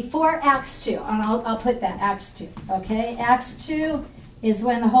 Before Acts 2, and I'll put that, Acts 2, okay? Acts 2 is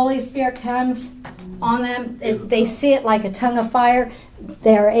when the Holy Spirit comes on them. They see it like a tongue of fire.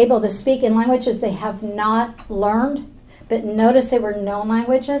 They are able to speak in languages they have not learned, but notice they were known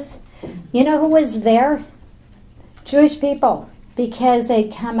languages. You know who was there? Jewish people, because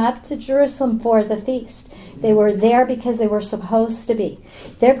they'd come up to Jerusalem for the feast. They were there because they were supposed to be.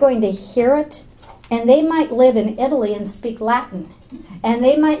 They're going to hear it, and they might live in Italy and speak Latin. And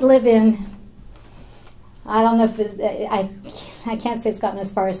they might live in, I don't know if I can't say it's gotten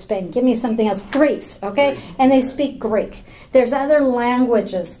as far as Spain. Give me something else. Greece, okay? And they speak Greek. There's other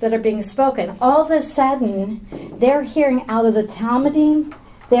languages that are being spoken. All of a sudden, they're hearing out of the Talmudim,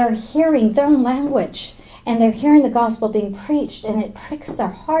 they're hearing their own language. And they're hearing the gospel being preached, and it pricks their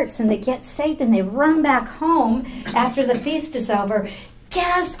hearts, and they get saved, and they run back home after the feast is over.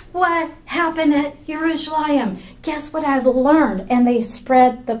 Guess what happened at Jerusalem? Guess what I've learned? And they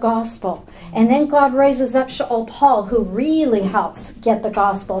spread the gospel. And then God raises up Shaul Paul, who really helps get the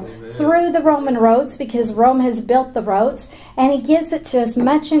gospel through the Roman roads, because Rome has built the roads. And he gives it to us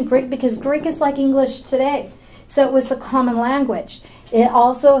much in Greek, because Greek is like English today. So it was the common language. It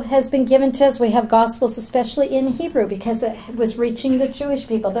also has been given to us. We have gospels, especially in Hebrew, because it was reaching the Jewish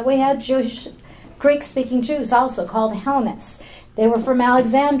people. But we had Greek-speaking Jews also, called Hellenists. They were from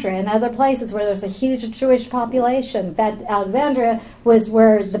Alexandria and other places where there's a huge Jewish population. In fact, Alexandria was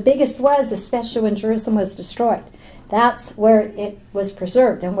where the biggest was, especially when Jerusalem was destroyed. That's where it was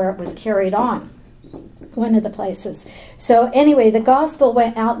preserved and where it was carried on. One of the places. So anyway, the gospel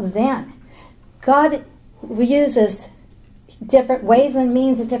went out then. God uses different ways and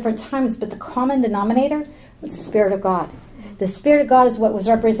means at different times, but the common denominator was the Spirit of God. The Spirit of God is what was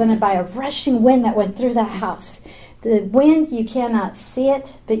represented by a rushing wind that went through that house. The wind, you cannot see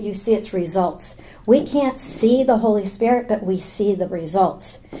it, but you see its results. We can't see the Holy Spirit, but we see the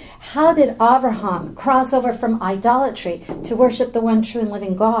results. How did Abraham cross over from idolatry to worship the one true and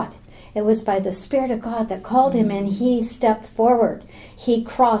living God? It was by the Spirit of God that called him, and he stepped forward. He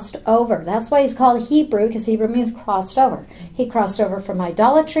crossed over. That's why he's called Hebrew, because Hebrew means crossed over. He crossed over from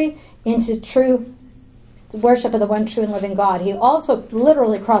idolatry into true worship of the one true and living God. He also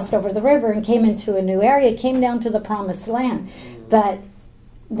literally crossed over the river and came into a new area, came down to the promised land. But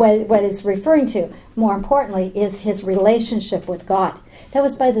what it's referring to, more importantly, is his relationship with God. That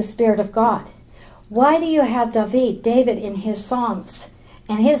was by the Spirit of God. Why do you have David in his Psalms?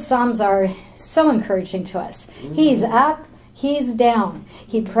 And his Psalms are so encouraging to us. He's up, he's down.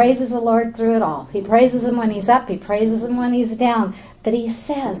 He praises the Lord through it all. He praises him when he's up, he praises him when he's down. But he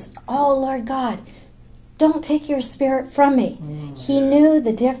says, oh, Lord God, don't take your Spirit from me. He knew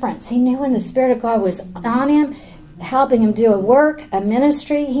the difference. He knew when the Spirit of God was on him, helping him do a work, a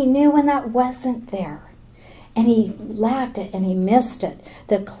ministry. He knew when that wasn't there. And he lacked it and he missed it.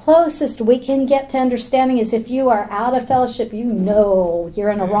 The closest we can get to understanding is if you are out of fellowship, you know you're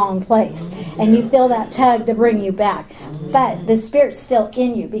in a wrong place. And you feel that tug to bring you back. But the Spirit's still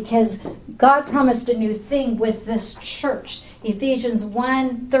in you because God promised a new thing with this church. Ephesians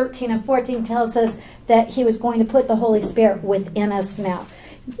 1:13 and 14 tells us that he was going to put the Holy Spirit within us now.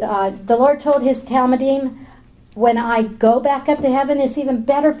 The Lord told his Talmudim, when I go back up to heaven, it's even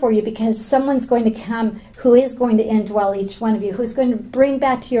better for you because someone's going to come who is going to indwell each one of you, who's going to bring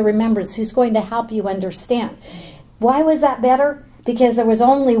back to your remembrance, who's going to help you understand. Why was that better? Because there was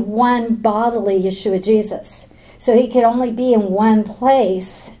only one bodily Yeshua Jesus. So he could only be in one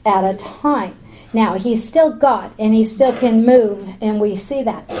place at a time. Now, he's still God, and he still can move, and we see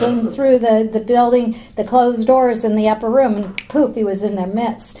that. Came through the building, the closed doors in the upper room, and poof, he was in their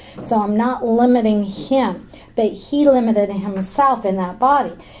midst. So I'm not limiting him, but he limited himself in that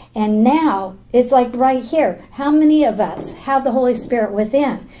body. And now, it's like right here. How many of us have the Holy Spirit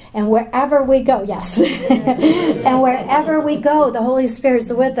within? And wherever we go, yes. And wherever we go, the Holy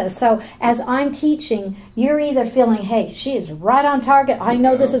Spirit's with us. So as I'm teaching, you're either feeling, hey, she is right on target. I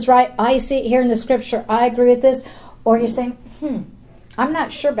know this is right. I see it here in the scripture. I agree with this. Or you're saying, I'm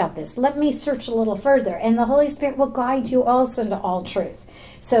not sure about this. Let me search a little further. And the Holy Spirit will guide you also into all truth.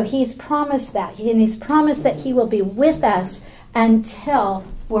 So he's promised that. And he's promised that he will be with us until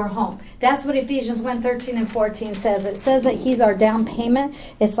we're home. That's what Ephesians 1:13 and 14 says. It says that he's our down payment.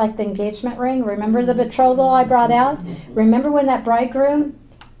 It's like the engagement ring. Remember the betrothal I brought out? Remember when that bridegroom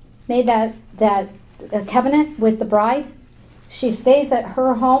made that covenant with the bride? She stays at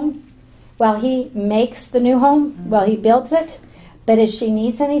her home while he makes the new home, while he builds it. But if she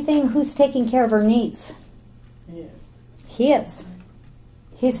needs anything, who's taking care of her needs? He is.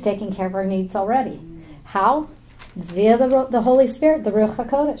 He's taking care of her needs already. How? Via the Holy Spirit, the Ruach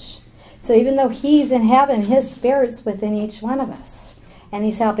HaKodesh. So even though he's in heaven, his Spirit's within each one of us. And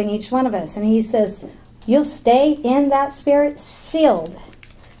he's helping each one of us. And he says, you'll stay in that Spirit sealed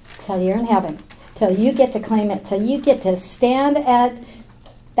till you're in heaven. Till you get to claim it. Till you get to stand at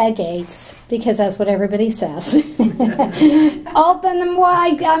the gates. Because that's what everybody says. Open them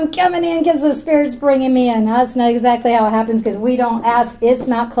wide. I'm coming in because the Spirit's bringing me in. That's not exactly how it happens because we don't ask. It's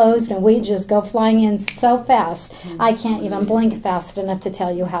not closed and we just go flying in so fast. I can't even blink fast enough to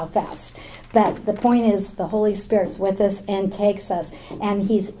tell you how fast. But the point is the Holy Spirit's with us and takes us. And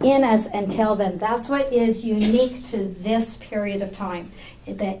he's in us until then. That's what is unique to this period of time.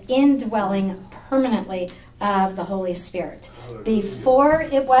 The indwelling permanently of the Holy Spirit. Before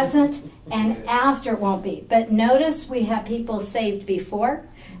it wasn't, and after it won't be. But notice we have people saved before,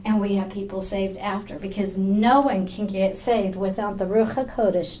 and we have people saved after, because no one can get saved without the Ruach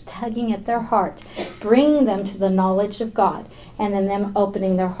HaKodesh tugging at their heart, bringing them to the knowledge of God, and then them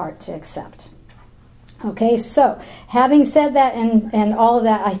opening their heart to accept. Okay, so having said that and all of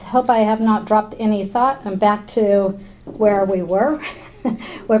that, I hope I have not dropped any thought. I'm back to where we were.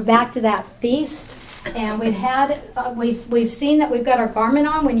 We're back to that feast. And we've seen that we've got our garment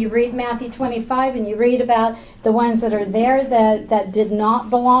on. When you read Matthew 25 and you read about the ones that are there that did not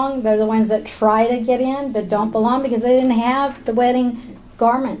belong, they're the ones that try to get in but don't belong because they didn't have the wedding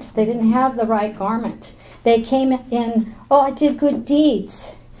garment. They didn't have the right garment. They came in, oh, I did good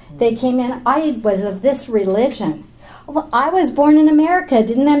deeds. They came in, I was of this religion. Well, I was born in America.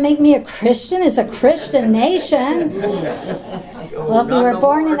 Didn't that make me a Christian? It's a Christian nation. Well, if you were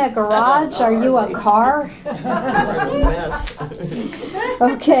born in a garage, are you a car?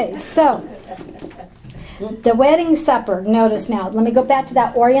 Okay, so the wedding supper, notice now. Let me go back to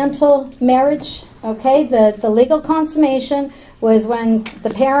that Oriental marriage. Okay, the legal consummation was when the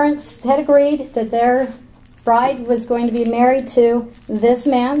parents had agreed that their bride was going to be married to this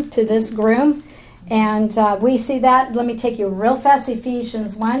man, to this groom. And we see that. Let me take you real fast.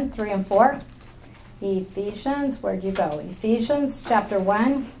 Ephesians 1, 3, and 4. Ephesians, where'd you go? Ephesians chapter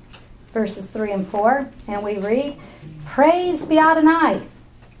 1, verses 3 and 4. And we read, Praise be Adonai.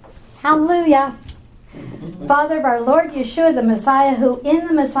 Hallelujah. Father of our Lord Yeshua the Messiah, who in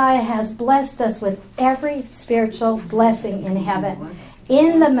the Messiah has blessed us with every spiritual blessing in heaven.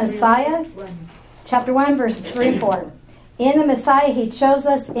 In the Messiah, chapter 1, verses 3 and 4. In the Messiah, he chose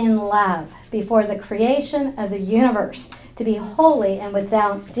us in love before the creation of the universe to be holy and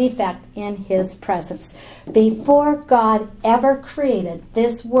without defect in his presence. Before God ever created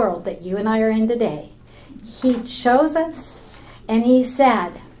this world that you and I are in today, he chose us and he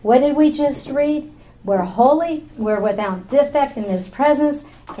said, what did we just read? We're holy, we're without defect in his presence,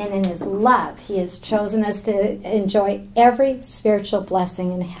 and in his love, he has chosen us to enjoy every spiritual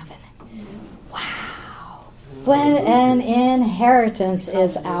blessing in heaven. Wow. What an inheritance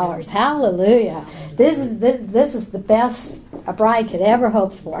is ours. Hallelujah. This is the best a bride could ever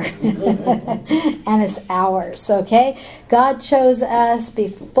hope for. And it's ours, okay? God chose us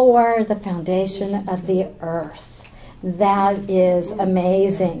before the foundation of the earth. That is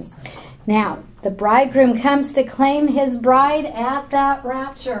amazing. Now, the bridegroom comes to claim his bride at that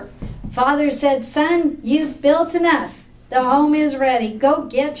rapture. Father said, son, you've built enough. The home is ready. Go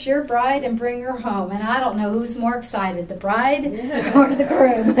get your bride and bring her home. And I don't know who's more excited, the bride or the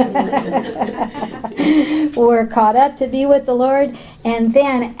groom. We're caught up to be with the Lord. And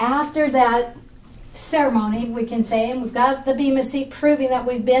then after that ceremony, we can say, and we've got the Bema seat proving that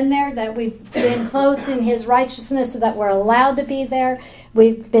we've been there, that we've been clothed in his righteousness, so that we're allowed to be there.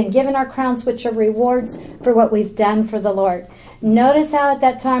 We've been given our crowns, which are rewards for what we've done for the Lord. Notice how at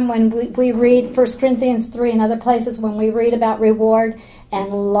that time when we read 1 Corinthians 3 and other places, when we read about reward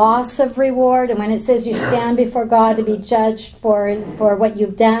and loss of reward, and when it says you stand before God to be judged for what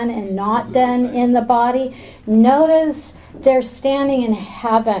you've done and not done in the body, notice they're standing in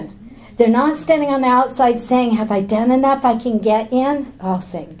heaven. They're not standing on the outside saying, have I done enough I can get in? Oh,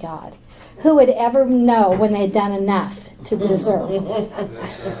 thank God. Who would ever know when they'd done enough to deserve?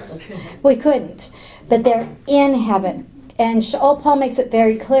 We couldn't. But they're in heaven. And Paul makes it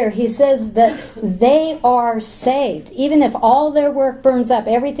very clear. He says that they are saved. Even if all their work burns up,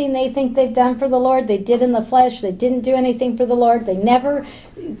 everything they think they've done for the Lord, they did in the flesh, they didn't do anything for the Lord, they never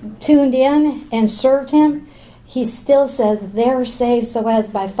tuned in and served him, he still says they're saved so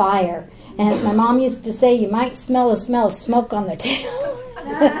as by fire. And as my mom used to say, you might smell a smell of smoke on their tail.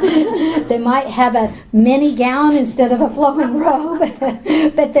 They might have a mini gown instead of a flowing robe,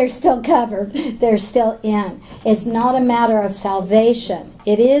 but they're still covered. They're still in. It's not a matter of salvation.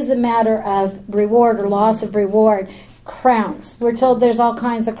 It is a matter of reward or loss of reward. Crowns. We're told there's all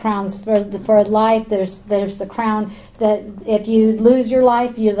kinds of crowns for life. There's the crown that if you lose your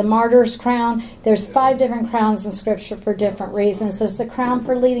life, you're the martyr's crown. There's 5 different crowns in Scripture for different reasons. There's a crown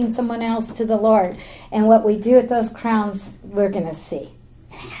for leading someone else to the Lord. And what we do with those crowns, we're going to see.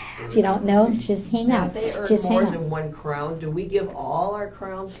 If you don't know, just hang out. If they earn just more hang than out. one crown, do we give all our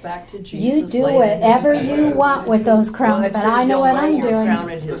crowns back to Jesus? You do whatever you want with those crowns, but I know what I'm doing.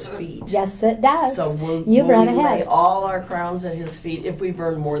 Crown at his feet. Yes, it does. So You've run we lay ahead. all our crowns at his feet if we've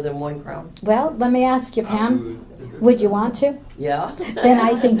earned more than one crown? Well, let me ask you, Pam. Would you want to? Yeah. Then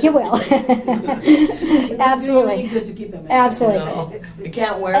I think you will. Absolutely. Absolutely. No, you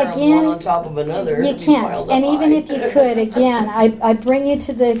can't wear them one on top of another. You It'd be can't. piled up And even high. if you could, again, I bring you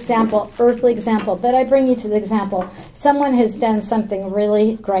to the example, earthly example, but I bring you to the example. Someone has done something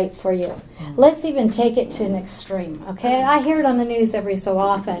really great for you. Let's even take it to an extreme, okay? I hear it on the news every so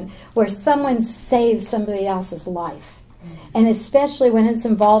often where someone saves somebody else's life. And especially when it's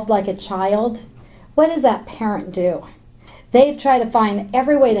involved like a child, what does that parent do? They've tried to find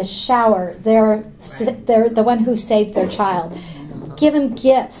every way to shower the one who saved their child. Give him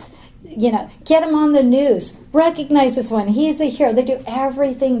gifts. You know, get him on the news. Recognize this one. He's a hero. They do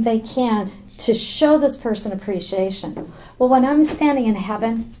everything they can to show this person appreciation. Well, when I'm standing in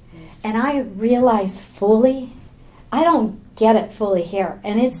heaven and I realize fully, I don't get it fully here.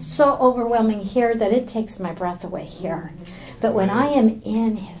 And it's so overwhelming here that it takes my breath away here. But when I am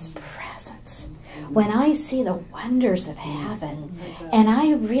in his presence, when I see the wonders of heaven, and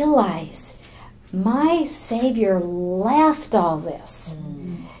I realize my Savior left all this.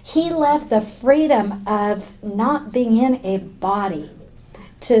 He left the freedom of not being in a body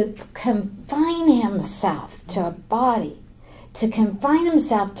to confine himself to a body, to confine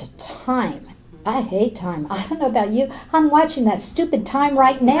himself to time. I hate time. I don't know about you. I'm watching that stupid time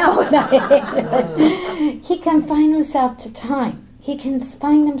right now. And I hate it. He confined himself to time. He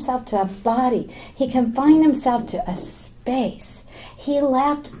confined himself to a body. He confined himself to a space. He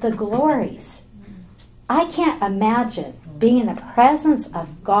left the glories. I can't imagine being in the presence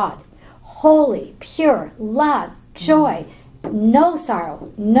of God, holy, pure, love, joy, no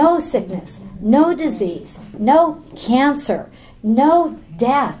sorrow, no sickness, no disease, no cancer, no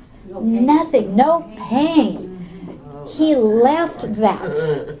death, nothing, no pain. He left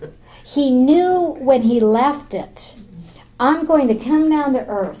that. He knew when he left it, I'm going to come down to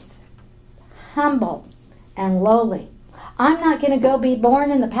earth, humble and lowly. I'm not going to go be born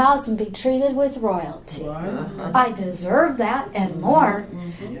in the palace and be treated with royalty. I deserve that and more,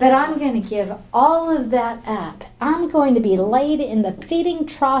 but I'm going to give all of that up. I'm going to be laid in the feeding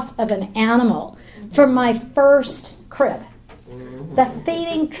trough of an animal for my first crib. The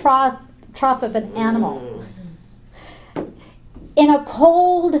feeding trough of an animal. In a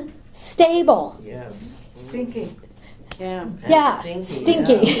cold stable. Yes. Stinky. Yeah,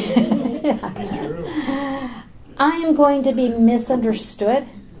 stinky. That's true. I am going to be misunderstood.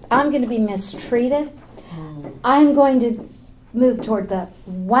 I'm going to be mistreated. I'm going to move toward the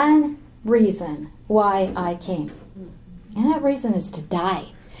one reason why I came. And that reason is to die.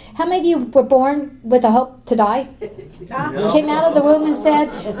 How many of you were born with a hope to die? Came out of the womb and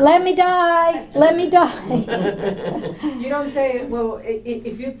said, let me die, let me die. You don't say, well,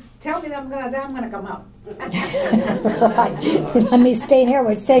 if you tell me that I'm going to die, I'm going to come out. Right. Let me stay in here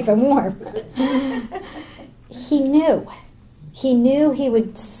where it's safe and warm. He knew. He knew he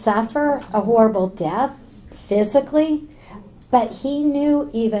would suffer a horrible death physically, but he knew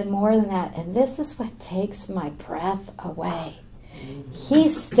even more than that. And this is what takes my breath away.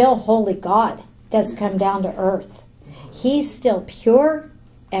 He's still holy God that's come down to earth. He's still pure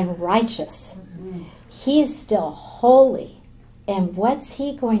and righteous. He's still holy. And what's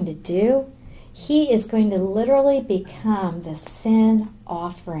he going to do? He is going to literally become the sin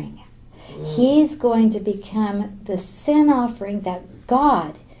offering. He's going to become the sin offering that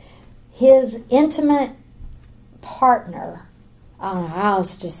God, his intimate partner, I don't know how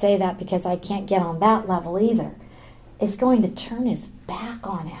else to say that because I can't get on that level either, is going to turn his back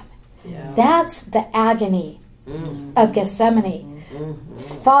on him. Yeah. That's the agony of Gethsemane.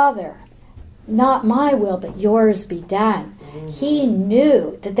 Father, not my will, but yours be done. He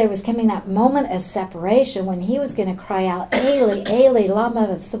knew that there was coming that moment of separation when he was going to cry out, Eli, Eli,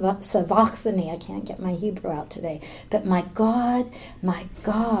 lama sabachthani. I can't get my Hebrew out today. But my God,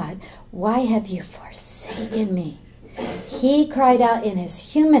 why have you forsaken me? He cried out in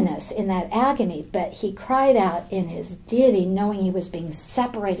his humanness, in that agony, but he cried out in his deity, knowing he was being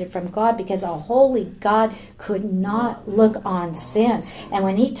separated from God, because a holy God could not look on sin. And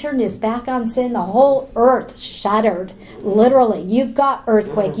when he turned his back on sin, the whole earth shuddered. Literally, you've got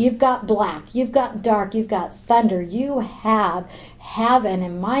earthquake, you've got black, you've got dark, you've got thunder. You have heaven,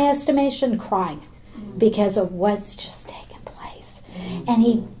 in my estimation, crying because of what's just taken place. And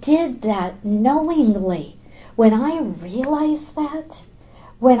he did that knowingly. When I realize that,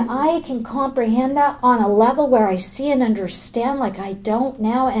 when I can comprehend that on a level where I see and understand like I don't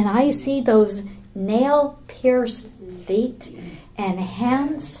now, and I see those nail-pierced feet and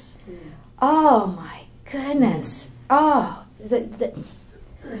hands, oh my goodness, oh,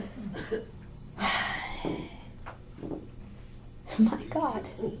 my God,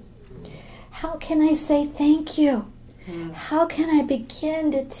 how can I say thank you? How can I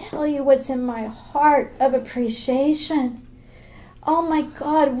begin to tell you what's in my heart of appreciation? Oh my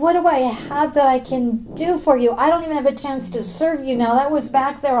God, what do I have that I can do for you? I don't even have a chance to serve you now. That was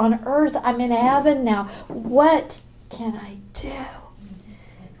back there on earth. I'm in heaven now. What can I do?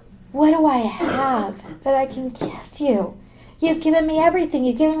 What do I have that I can give you? You've given me everything.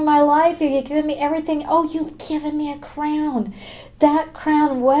 You've given me my life. You've given me everything. Oh, you've given me a crown. That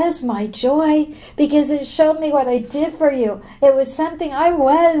crown was my joy because it showed me what I did for you. It was something I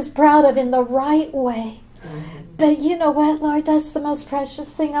was proud of in the right way. But you know what, Lord? That's the most precious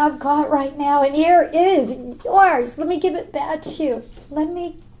thing I've got right now. And here it is, yours. Let me give it back to you. Let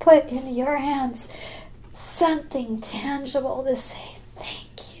me put in your hands something tangible to say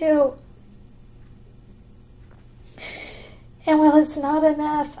thank you. And well, it's not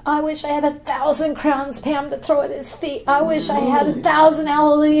enough. I wish I had 1,000 crowns, Pam, to throw at his feet. I wish I had 1,000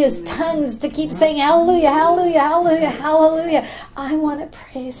 hallelujahs, tongues to keep saying hallelujah, hallelujah, hallelujah, hallelujah. I want to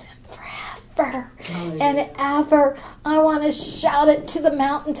praise him forever and ever. I want to shout it to the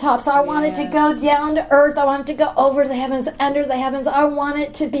mountaintops. I want it to go down to earth. I want it to go over the heavens, under the heavens. I want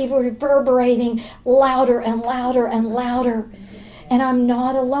it to be reverberating louder and louder and louder. And I'm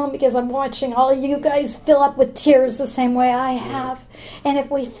not alone because I'm watching all of you guys fill up with tears the same way I have. And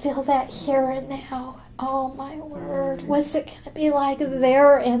if we feel that here and now, oh my word, what's it going to be like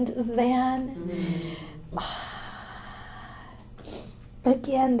there and then?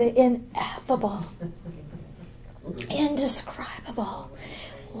 Again, the ineffable, indescribable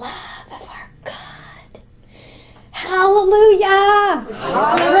love of our God. Hallelujah!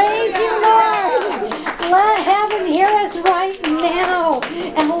 Praise you, Lord! Let heaven hear us right now,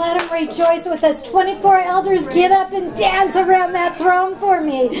 and let them rejoice with us. 24 elders, get up and dance around that throne for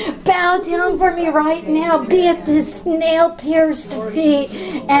me. Bow down for me right now. Be at this nail-pierced feet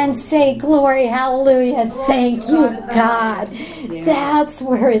and say, glory, hallelujah, thank you, God. That's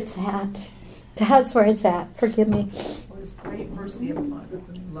where it's at. That's where it's at. Forgive me. His great mercy upon us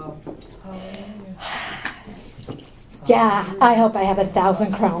and love. Yeah, I hope I have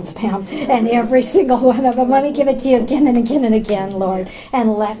 1,000 crowns, Pam, and every single one of them. Let me give it to you again and again and again, Lord,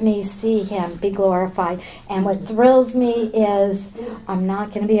 and let me see him be glorified. And what thrills me is I'm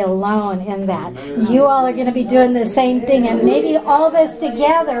not going to be alone in that. You all are going to be doing the same thing, and maybe all of us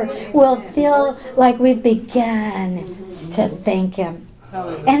together will feel like we've begun to thank him.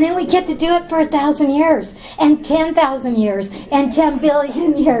 And then we get to do it for 1,000 years, and 10,000 years, and 10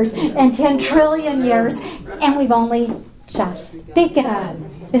 billion years, and 10 trillion years, and we've only just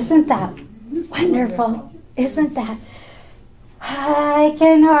begun. Isn't that wonderful? Isn't that? I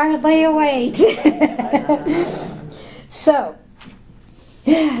can hardly wait. So,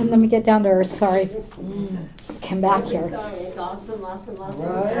 let me get down to earth, sorry. Come back here. It's awesome.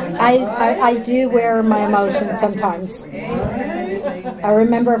 I do wear my emotions sometimes. I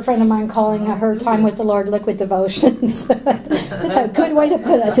remember a friend of mine calling her time with the Lord liquid devotions. That's a good way to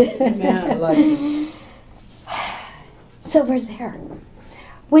put it. So we're there.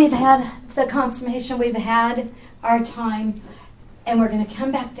 We've had the consummation. We've had our time. And we're going to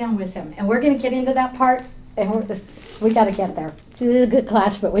come back down with him. And we're going to get into that part. And we got to get there. It's a good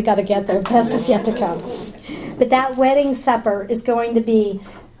class, but we got to get there. Best is yet to come. But that wedding supper is going to be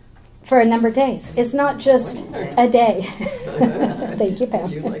for a number of days. It's not just a day. Thank you, Pam. I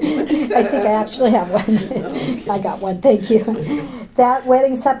think I actually have one. I got one. Thank you. That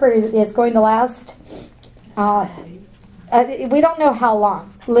wedding supper is going to last. We don't know how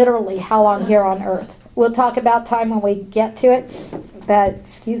long. Literally, how long here on earth. We'll talk about time when we get to it. But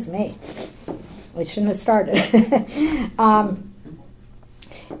excuse me, we shouldn't have started.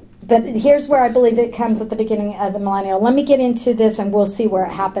 But here's where I believe it comes at the beginning of the millennial. Let me get into this and we'll see where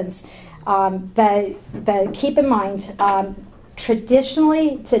it happens. But keep in mind,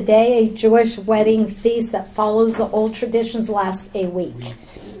 traditionally today a Jewish wedding feast that follows the old traditions lasts a week.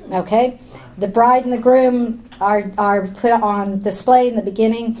 Okay? The bride and the groom are put on display in the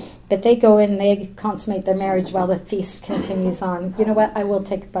beginning, but they go in and they consummate their marriage while the feast continues on. You know what? I will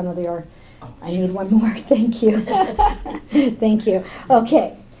take one of your... I need one more. Thank you. Thank you.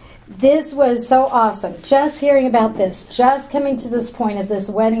 Okay. This was so awesome. Just hearing about this, just coming to this point of this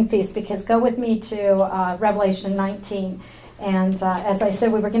wedding feast, because go with me to Revelation 19. And as I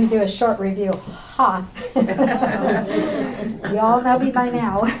said, we were going to do a short review. Ha! You all know me by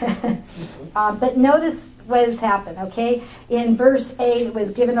now. But notice what has happened, okay? In verse 8, it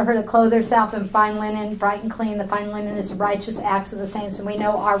was given to her to clothe herself in fine linen, bright and clean. The fine linen is the righteous acts of the saints. And we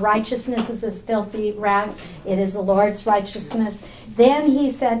know our righteousness is as filthy rags. It is the Lord's righteousness. Then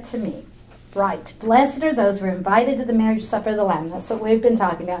he said to me, right, blessed are those who are invited to the marriage supper of the Lamb. That's what we've been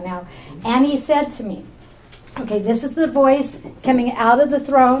talking about now. And he said to me, okay, this is the voice coming out of the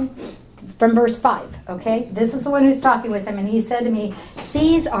throne from verse 5, okay? This is the one who's talking with him, and he said to me,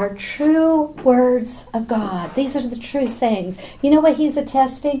 these are true words of God. These are the true sayings. You know what he's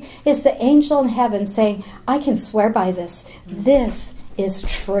attesting? It's the angel in heaven saying, I can swear by this. This is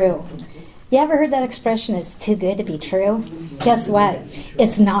true. You ever heard that expression, it's too good to be true? Guess what?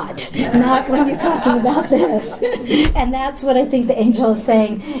 It's not. Not when you're talking about this. And that's what I think the angel is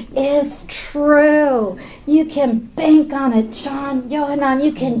saying. It's true. You can bank on it, John, Yohanan.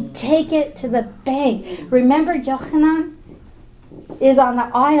 You can take it to the bank. Remember, Yohanan is on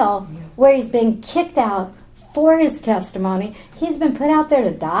the aisle where he's been kicked out for his testimony. He's been put out there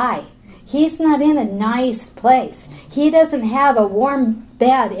to die. He's not in a nice place. He doesn't have a warm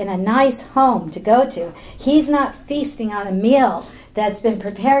bed in a nice home to go to. He's not feasting on a meal that's been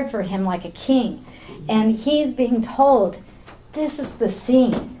prepared for him like a king. And he's being told, this is the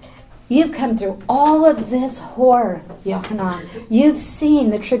scene. You've come through all of this horror, Yochanan. You've seen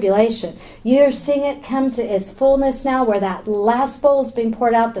the tribulation. You're seeing it come to its fullness now, where that last bowl is being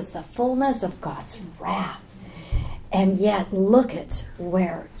poured out. That's the fullness of God's wrath. And yet, look at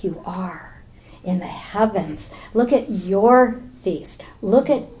where you are in the heavens. Look at your feast. Look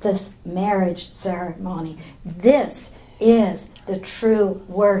at this marriage ceremony. This is the true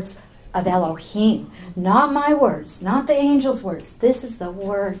words of Elohim. Not my words, not the angel's words. This is the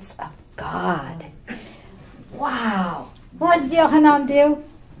words of God. Wow. What does Yochanan do?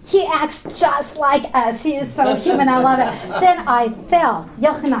 He acts just like us. He is so human. I love it. Then I fell.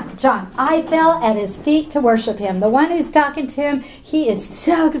 Yochanan, John, I fell at his feet to worship him. The one who's talking to him, he is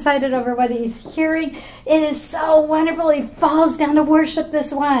so excited over what he's hearing. It is so wonderful. He falls down to worship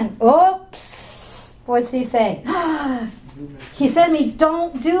this one. Oops. What's he say? He said to me,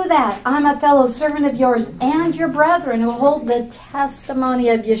 don't do that. I'm a fellow servant of yours and your brethren who hold the testimony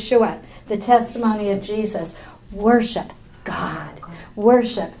of Yeshua, the testimony of Jesus. Worship God.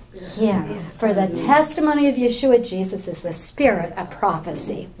 Worship him. For the testimony of Yeshua, Jesus, is the spirit of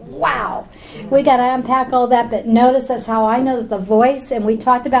prophecy. Wow. We got to unpack all that, but notice that's how I know that the voice, and we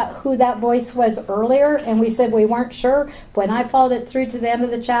talked about who that voice was earlier, and we said we weren't sure. When I followed it through to the end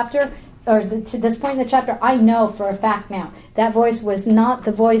of the chapter, or to this point in the chapter, I know for a fact now that voice was not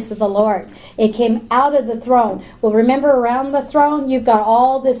the voice of the Lord. It came out of the throne. Well, remember, around the throne, you've got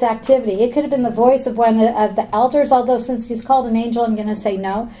all this activity. It could have been the voice of one of the elders, although since he's called an angel, I'm going to say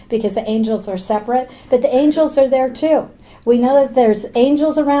no, because the angels are separate. But the angels are there too. We know that there's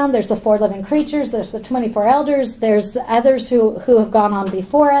angels around. There's the 4 living creatures. There's the 24 elders. There's the others who have gone on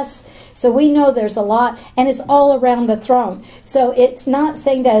before us. So we know there's a lot, and it's all around the throne. So it's not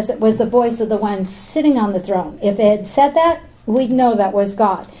saying that it was the voice of the one sitting on the throne. If it had said that, we'd know that was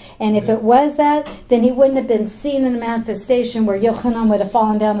God. And if it was that, then he wouldn't have been seen in a manifestation where Yochanan would have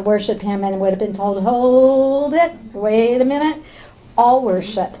fallen down to worship him and would have been told, hold it, wait a minute. All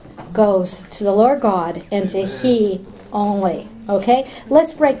worship goes to the Lord God and to he only. Okay?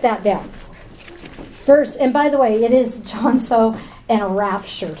 Let's break that down. First, and by the way, it is John so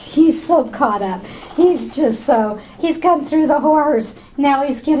enraptured. He's so caught up. He's just so, he's come through the horrors. Now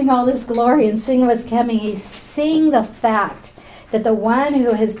he's getting all this glory and seeing what's coming. He's seeing the fact that the one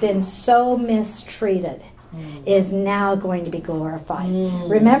who has been so mistreated is now going to be glorified.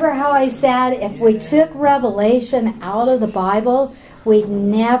 Remember how I said if we took Revelation out of the Bible, we'd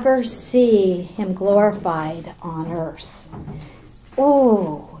never see him glorified on earth.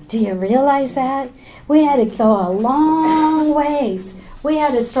 Oh, do you realize that? We had to go a long ways. We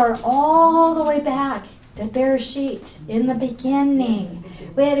had to start all the way back to Bereshit, in the beginning.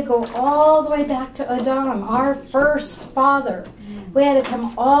 We had to go all the way back to Adam, our first father. We had to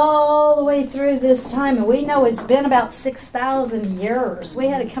come all the way through this time, and we know it's been about 6,000 years. We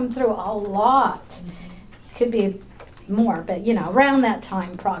had to come through a lot. Could be more, but around that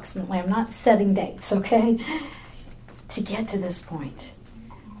time approximately. I'm not setting dates, okay? To get to this point.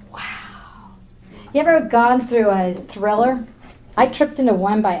 Wow. You ever gone through a thriller? I tripped into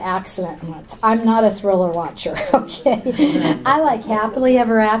one by accident once. I'm not a thriller watcher, okay? I like Happily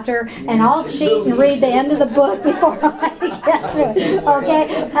Ever After, and I'll cheat and read the end of the book before I get through it,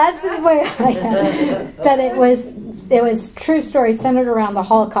 okay? That's the way I am. But it was true story centered around the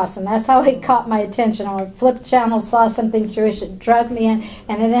Holocaust, and that's how it caught my attention. I flipped channel, saw something Jewish, it drugged me in,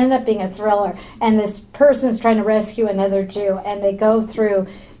 and it ended up being a thriller. And this person is trying to rescue another Jew, and they go through,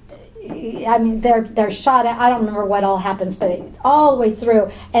 I mean, they're shot at. I don't remember what all happens, but all the way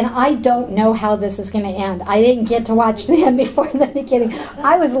through. And I don't know how this is going to end. I didn't get to watch the end before the beginning.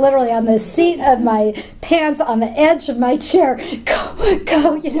 I was literally on the seat of my pants, on the edge of my chair,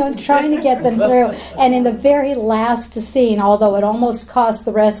 go, trying to get them through. And in the very last scene, although it almost cost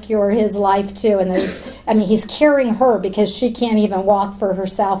the rescuer his life too, and he's carrying her because she can't even walk for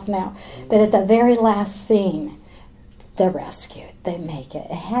herself now. But at the very last scene, they're rescued. They make it.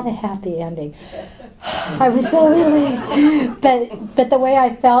 It had a happy ending. I was so relieved. But the way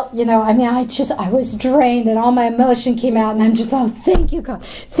I felt, I was drained and all my emotion came out and I'm just, thank you, God.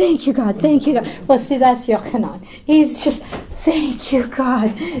 Thank you, God. Thank you, God. Well, see, that's Yochanan. He's just, thank you, God.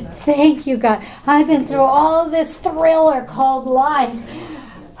 Thank you, God. I've been through all this thriller called life.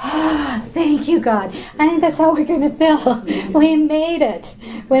 Thank you, God. I think that's how we're going to feel. We made it.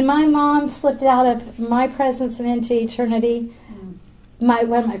 When my mom slipped out of my presence and into eternity,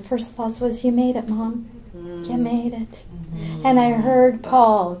 one of my first thoughts was, you made it, Mom. You made it. And I heard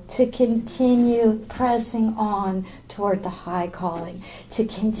Paul to continue pressing on toward the high calling, to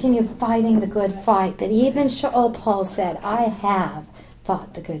continue fighting the good fight. But even Paul said, I have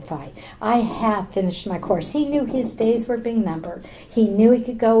fought the good fight. I have finished my course. He knew his days were being numbered. He knew he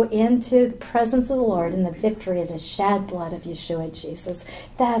could go into the presence of the Lord in the victory of the shed blood of Yeshua Jesus.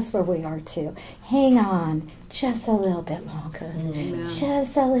 That's where we are too. Hang on just a little bit longer. Amen.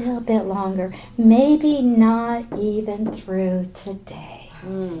 Just a little bit longer. Maybe not even through today.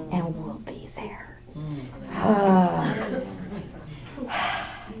 And we'll be there.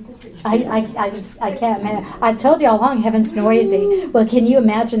 I can't imagine. I've told you all along, heaven's noisy. Well, can you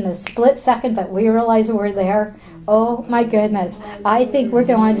imagine the split second that we realize we're there? Oh my goodness. I think we're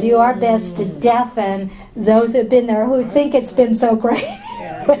going to do our best to deafen those who've been there who think it's been so great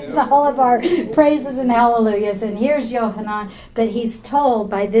with all of our praises and hallelujahs. And here's Yohanan, but he's told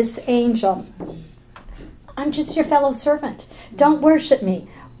by this angel, I'm just your fellow servant. Don't worship me.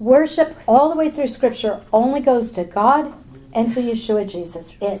 Worship all the way through Scripture only goes to God and to Yeshua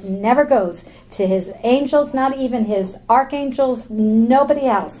Jesus. It never goes to his angels, not even his archangels. Nobody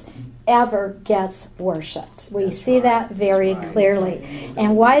else ever gets worshipped. We see that very clearly.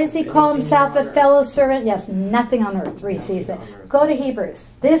 And why does he call himself a fellow servant? Yes, nothing on earth receives it. Go to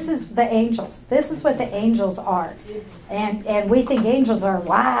Hebrews. This is the angels. This is what the angels are. And we think angels are,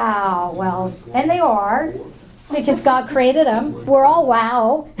 wow. Well, and they are, because God created them. We're all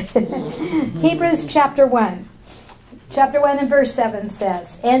wow. Hebrews chapter 1. Chapter 1 and verse 7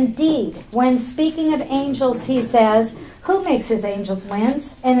 says, indeed, when speaking of angels, he says, who makes his angels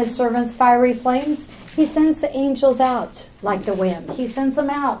winds and his servants fiery flames? He sends the angels out like the wind. He sends them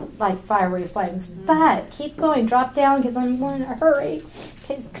out like fiery flames. But keep going. Drop down because I'm in a hurry.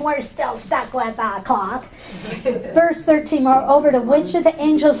 Because we're still stuck with the clock. Verse 13, moreover, to which of the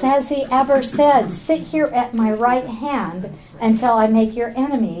angels has he ever said, sit here at my right hand until I make your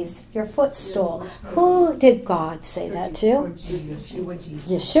enemies your footstool? Who did God say that to?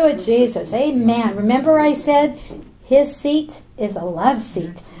 Yeshua Jesus. Amen. Remember I said his seat is a love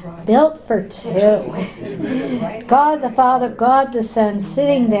seat built for two. God the Father, God the Son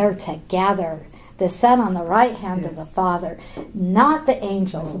sitting there together. The Son on the right hand of the Father, not the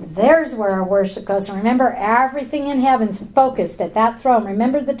angels. There's where our worship goes. And remember, everything in heaven's focused at that throne.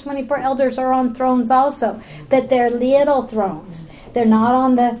 Remember, the 24 elders are on thrones also, but they're little thrones. They're not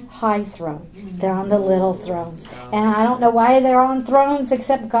on the high throne. They're on the little thrones. And I don't know why they're on thrones,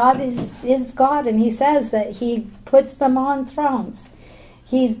 except God is God, and he says that he puts them on thrones.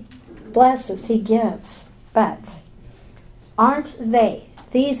 He blesses, he gives. But aren't they,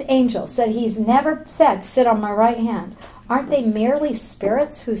 these angels that he's never said, sit on my right hand, aren't they merely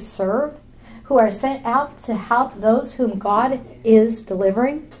spirits who serve, who are sent out to help those whom God is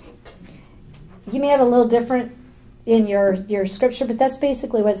delivering? You may have a little different in your scripture, but that's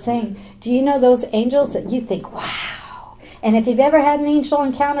basically what it's saying. Do you know those angels that you think, wow? And if you've ever had an angel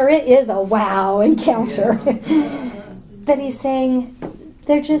encounter, it is a wow encounter. But he's saying,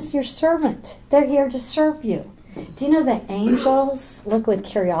 they're just your servant. They're here to serve you. Do you know that angels look with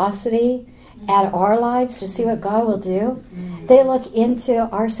curiosity at our lives to see what God will do? They look into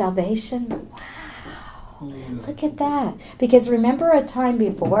our salvation. Wow. Look at that. Because remember a time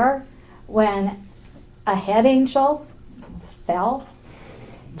before when a head angel fell,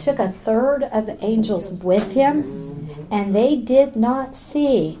 took a third of the angels with him, and they did not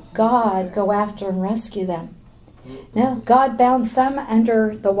see God go after and rescue them. No, God bound some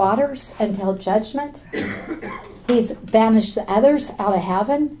under the waters until judgment. He's banished the others out of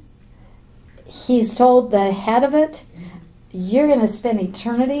heaven. He's told the head of it, you're going to spend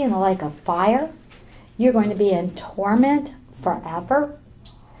eternity in the lake of fire. You're going to be in torment forever.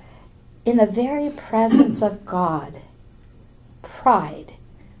 In the very presence of God, pride,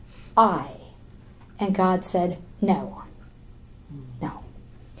 and God said, no, no.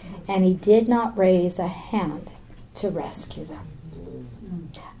 And he did not raise a hand to rescue them.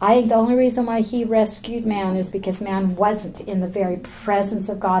 I think the only reason why he rescued man is because man wasn't in the very presence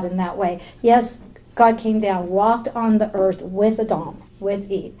of God in that way. Yes, God came down, walked on the earth with Adam,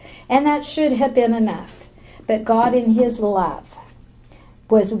 with Eve, and that should have been enough. But God in his love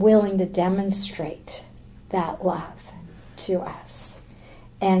was willing to demonstrate that love to us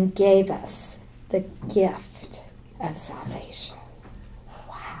and gave us the gift of salvation.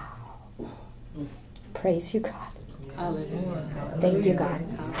 Wow. Praise you, God. Hallelujah. Thank you, God.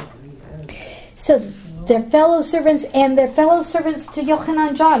 So they're fellow servants, and they're fellow servants to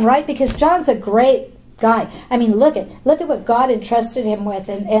Yochanan John, right? Because John's a great guy. I mean, look at what God entrusted him with,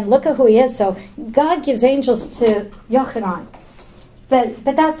 and look at who he is. So God gives angels to Yochanan. But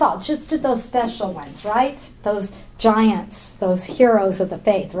that's all, just to those special ones, right? Those giants, those heroes of the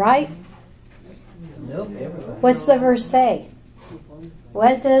faith, right? Nope, everybody. What's the verse say?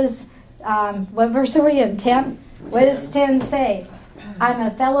 What does, what verse are we in? 10? What does 10 say? I'm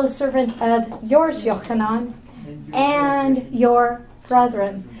a fellow servant of yours, Yochanan, and your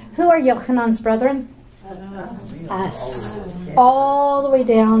brethren. Who are Yochanan's brethren? Us. All the way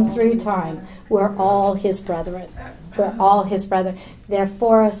down through time. We're all his brethren. We're all his brethren. They're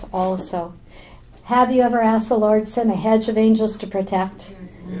for us also. Have you ever asked the Lord to send a hedge of angels to protect?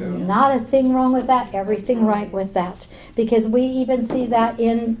 Yeah. Not a thing wrong with that. Everything right with that. Because we even see that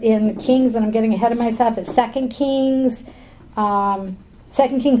in Kings, and I'm getting ahead of myself. It's 2 Kings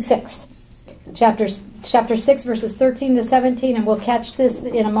 6. Chapter 6, verses 13 to 17, and we'll catch this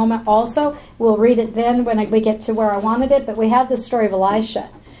in a moment also. We'll read it then when we get to where I wanted it, but we have the story of Elisha.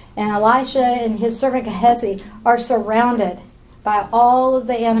 And Elisha and his servant Gehazi are surrounded by all of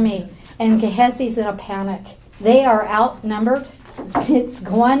the enemy, and Gehazi's in a panic. They are outnumbered. It's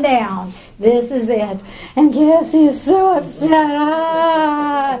going down. This is it. And Gehazi is so upset.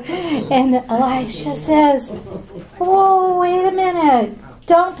 And Elisha says, whoa, wait a minute.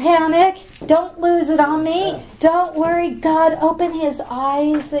 Don't panic. Don't lose it on me. Don't worry. God opened his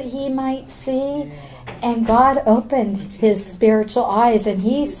eyes that he might see. And God opened his spiritual eyes, and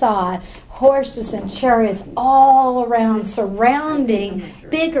he saw horses and chariots all around, surrounding,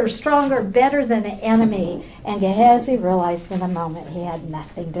 bigger, stronger, better than the enemy. And Gehazi realized in a moment he had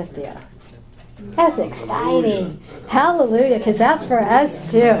nothing to fear. That's exciting. Hallelujah, because that's for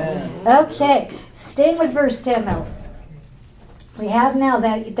us too. Okay, staying with verse 10 though. We have now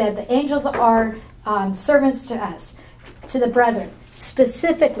that the angels are servants to us, to the brethren.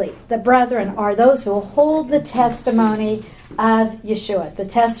 Specifically, the brethren are those who hold the testimony of Yeshua, the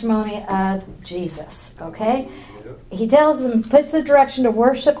testimony of Jesus. Okay? He tells them, puts the direction to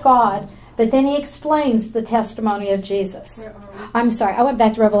worship God, but then he explains the testimony of Jesus. I'm sorry, I went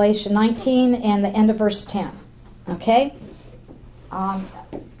back to Revelation 19 and the end of verse 10. Okay?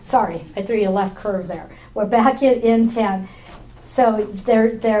 Sorry, I threw you a left curve there. We're back in 10. So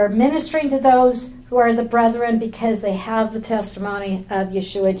they're ministering to those who are the brethren because they have the testimony of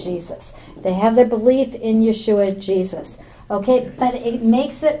Yeshua Jesus. They have their belief in Yeshua Jesus. Okay, but it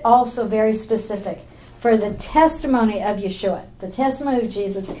makes it also very specific. For the testimony of Yeshua, the testimony of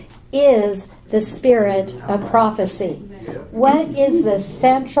Jesus, is the spirit of prophecy. What is the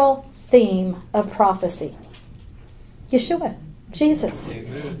central theme of prophecy? Yeshua, Jesus.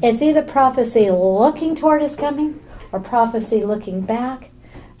 It's either prophecy looking toward his coming, or prophecy looking back.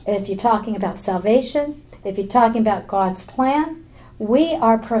 If you're talking about salvation, if you're talking about God's plan, we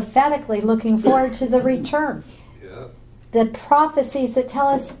are prophetically looking forward to the return. Yeah. The prophecies that tell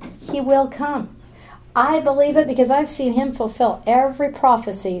us he will come. I believe it because I've seen him fulfill every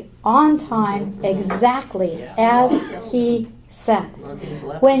prophecy on time exactly as he said.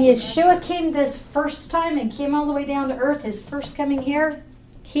 When Yeshua came this first time and came all the way down to earth, his first coming here,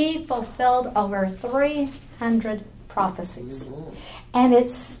 he fulfilled over 300 prophecies. And it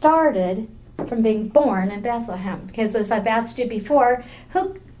started from being born in Bethlehem. Because as I've asked you before,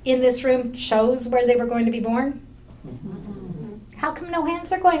 who in this room chose where they were going to be born? How come no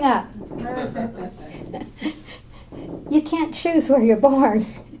hands are going up? You can't choose where you're born.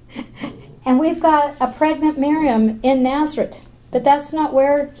 And we've got a pregnant Miriam in Nazareth. But that's not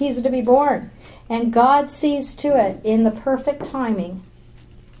where he's to be born. And God sees to it in the perfect timing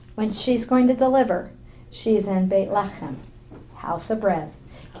when she's going to deliver. She's in Bethlehem, house of bread,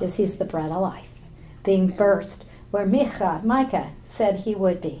 because he's the bread of life, being birthed where Micah said he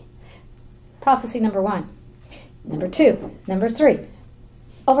would be. Prophecy number 1. Number 2. Number 3.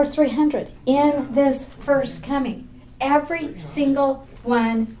 Over 300 in this first coming. Every single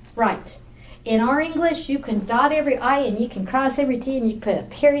one right. In our English, you can dot every I and you can cross every T and you can put a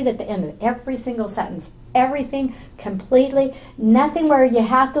period at the end of every single sentence. Everything completely, nothing where you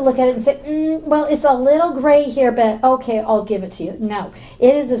have to look at it and say, well, it's a little gray here, but okay, I'll give it to you. No,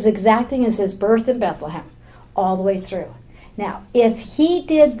 it is as exacting as his birth in Bethlehem, all the way through. Now, if he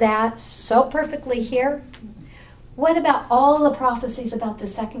did that so perfectly here, what about all the prophecies about the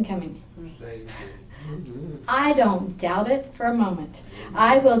second coming? I don't doubt it for a moment.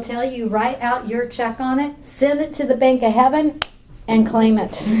 I will tell you, write out your check on it, send it to the bank of heaven, and claim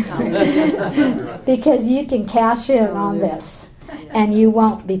it. Because you can cash in on this and you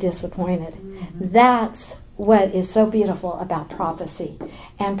won't be disappointed. That's what is so beautiful about prophecy.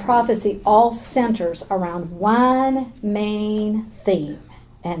 And prophecy all centers around one main theme,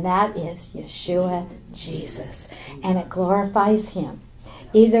 and that is Yeshua Jesus. And it glorifies him,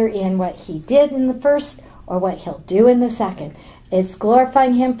 either in what he did in the first or what he'll do in the second. It's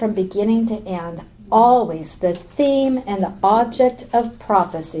glorifying him from beginning to end, always the theme and the object of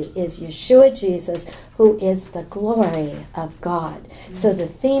prophecy is Yeshua Jesus, who is the glory of God. So the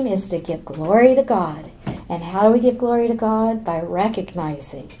theme is to give glory to God. And how do we give glory to God? By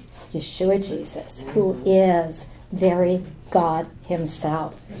recognizing Yeshua Jesus, who is very God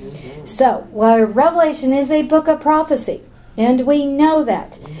himself. So, Revelation is a book of prophecy, and we know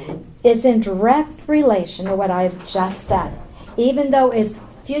that. It's in direct relation to what I've just said. Even though it's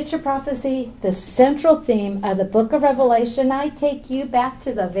future prophecy, the central theme of the book of Revelation, I take you back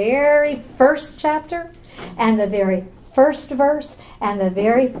to the very first chapter and the very first verse and the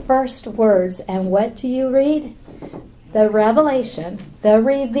very first words. And what do you read? The revelation, the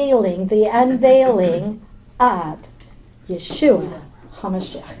revealing, the unveiling of Yeshua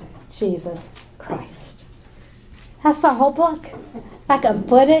HaMashiach, Jesus Christ. That's our whole book. I can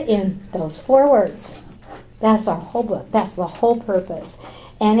put it in those 4 words. That's our whole book. That's the whole purpose.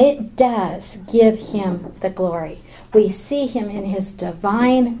 And it does give him the glory. We see him in his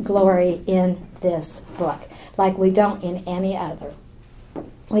divine glory in this book, like we don't in any other.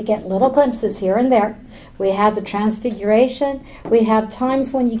 We get little glimpses here and there. We have the transfiguration. We have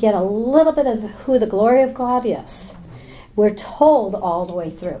times when you get a little bit of who the glory of God is. We're told all the way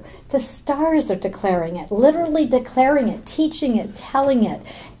through. The stars are declaring it, literally declaring it, teaching it, telling it.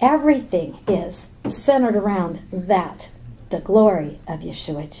 Everything is centered around that, the glory of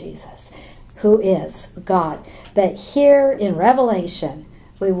Yeshua Jesus, who is God. But here in Revelation,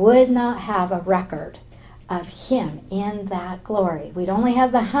 we would not have a record of him in that glory. We'd only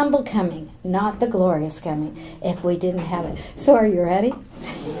have the humble coming, not the glorious coming, if we didn't have it. So are you ready?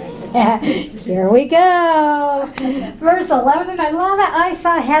 Here we go. Verse 11, I love it. I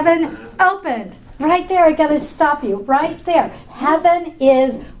saw heaven opened. Right there, I got to stop you. Right there. Heaven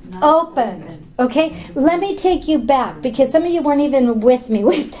is opened. Okay? Let me take you back, because some of you weren't even with me.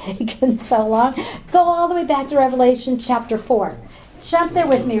 We've taken so long. Go all the way back to Revelation chapter 4. Jump there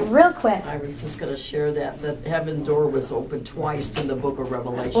with me real quick. I was just going to share that the heaven door was opened twice in the book of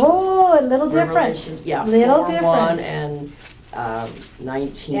Revelation. Oh, a little different. Yeah, little 4:1 and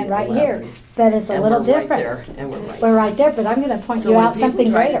 19. And right here, but it's a little different. Right there, and we're right there, but I'm going to point so you out when something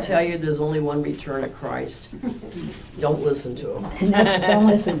people try greater. to tell you there's only one return of Christ, don't listen to them. No, don't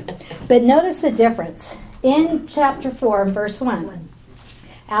listen. But notice the difference. In chapter 4, verse 1,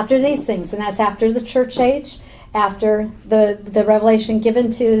 after these things, and that's after the church age, after the revelation given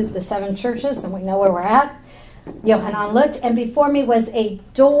to the 7 churches, and we know where we're at, Yohanan looked, and before me was a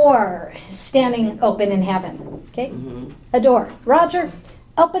door standing open in heaven. Okay? Mm-hmm. A door. Roger,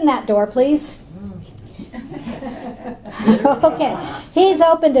 open that door, please. Okay. He's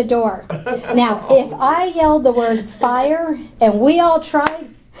opened a door. Now, if I yelled the word fire and we all tried,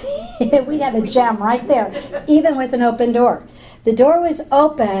 we'd have a jam right there, even with an open door. The door was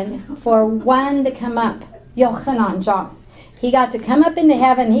open for one to come up. Yochanan, John. He got to come up into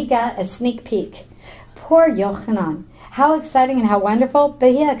heaven. He got a sneak peek. Poor Yochanan. How exciting and how wonderful.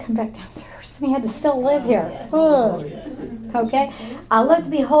 But he had to come back down to earth. And he had to still live here. Ugh. Okay. I looked,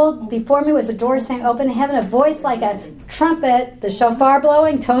 behold, before me was a door standing open in heaven, a voice like a trumpet, the shofar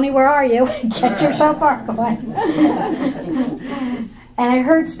blowing. Tony, where are you? Get your shofar going. And I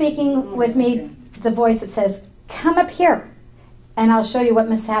heard speaking with me the voice that says, come up here, and I'll show you what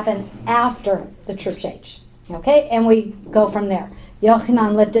must happen after the church age. Okay? And we go from there.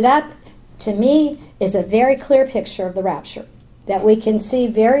 Yochanan lifted up, to me, is a very clear picture of the rapture, that we can see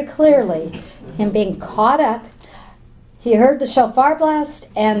very clearly him being caught up. He heard the shofar blast,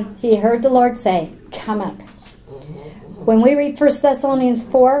 and he heard the Lord say, come up. When we read 1 Thessalonians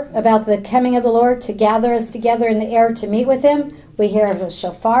 4 about the coming of the Lord to gather us together in the air to meet with him, we hear the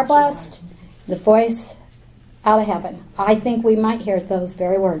shofar blast, the voice out of heaven. I think we might hear those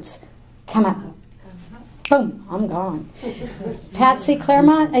very words. Come up. Boom, I'm gone. Patsy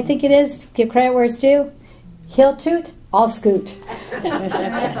Claremont, I think it is, give credit where it's due. He'll toot, I'll scoot.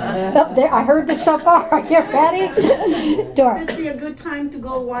 Oh, there, I heard the shofar. Are you ready? Dora. Would this be a good time to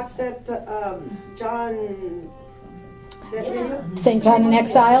go watch that John... St. John in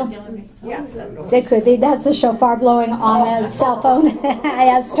Exile? Yeah. They could be. That's the shofar blowing on a cell phone. I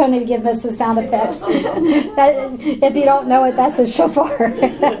asked Tony to give us the sound effects. If you don't know it, that's a shofar.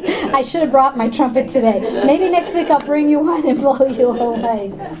 I should have brought my trumpet today. Maybe next week I'll bring you one and blow you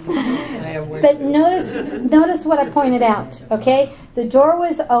away. But notice what I pointed out, okay? The door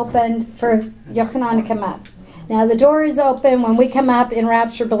was opened for Yochanan to come up. Now, the door is open. When we come up in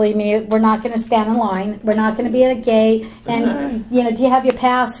rapture, believe me, we're not going to stand in line. We're not going to be at a gate. And, do you have your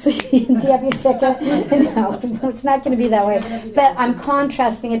pass? Do you have your ticket? No, it's not going to be that way. But I'm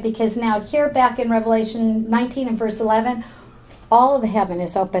contrasting it because now here back in Revelation 19 and verse 11, all of heaven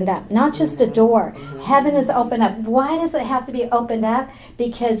is opened up, not just a door. Heaven is opened up. Why does it have to be opened up?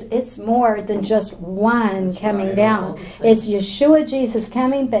 Because it's more than just one coming down. It's Yeshua Jesus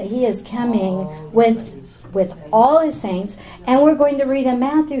coming, but he is coming with all his saints. And we're going to read in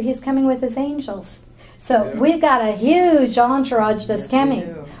Matthew, he's coming with his angels. So we've got a huge entourage that's coming.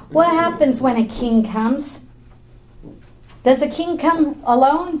 What happens when a king comes? Does a king come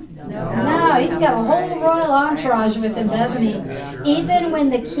alone? No, he's got a whole royal entourage with him, doesn't he? Even when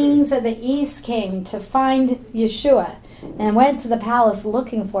the kings of the east came to find Yeshua and went to the palace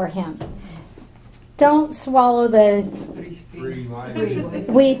looking for him, don't swallow the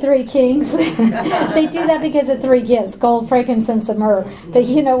we three kings. They do that because of 3 gifts, gold, frankincense, and myrrh. But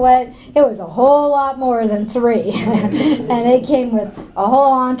you know what? It was a whole lot more than 3. And they came with a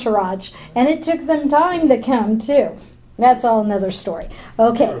whole entourage. And it took them time to come, too. That's all another story.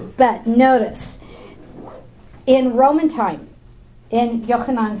 Okay, but notice, in Roman time, in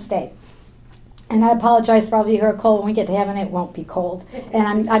Yochanan's day, and I apologize for all of you who are cold. When we get to heaven, it won't be cold.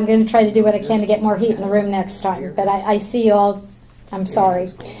 And I'm going to try to do what I can to get more heat in the room next time. But I see you all. I'm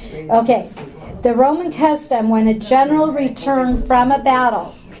sorry. Okay. The Roman custom, when a general returned from a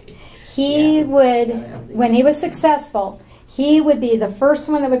battle, he would, when he was successful, he would be the first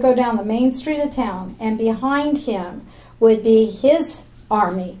one that would go down the main street of town. And behind him would be his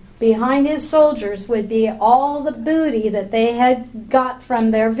army. Behind his soldiers would be all the booty that they had got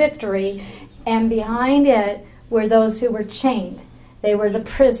from their victory. And behind it were those who were chained. They were the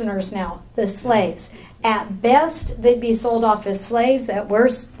prisoners now, the slaves. At best, they'd be sold off as slaves. At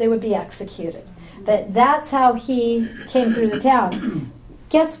worst, they would be executed. But that's how he came through the town.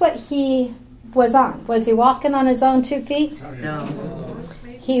 Guess what he was on? Was he walking on his own 2 feet? No.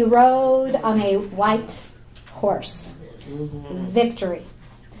 He rode on a white horse. Victory.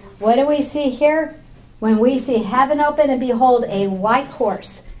 What do we see here? When we see heaven open and behold a white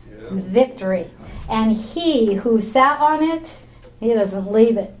horse, victory. And he who sat on it, he doesn't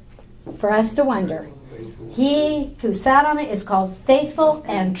leave it for us to wonder. He who sat on it is called faithful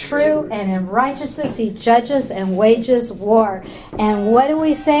and true, and in righteousness he judges and wages war. And what do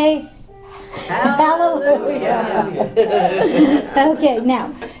we say? Hallelujah. Okay,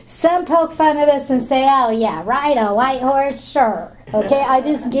 now, some poke fun at us and say, oh yeah, ride a white horse, sure. Okay, I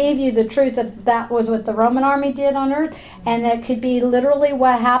just gave you the truth that was what the Roman army did on earth, and that could be literally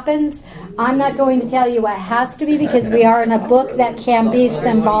what happens. I'm not going to tell you what has to be, because we are in a book that can be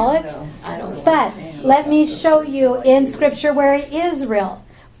symbolic. But let me show you in Scripture where it is real.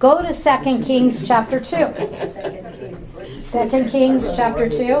 Go to 2 Kings chapter 2. 2 Kings chapter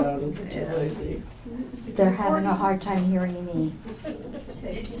 2. They're having a hard time hearing me.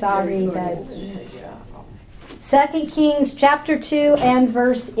 Sorry, but 2 Kings chapter 2 and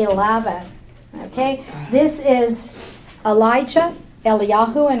verse 11. Okay, this is Elijah,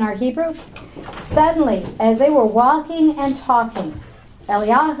 Eliyahu in our Hebrew. Suddenly, as they were walking and talking,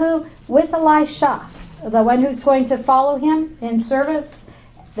 Eliyahu with Elisha, the one who's going to follow him in service,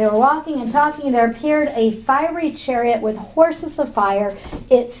 they were walking and talking. There appeared a fiery chariot with horses of fire.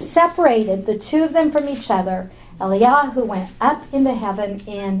 It separated the two of them from each other. Eliyahu went up into heaven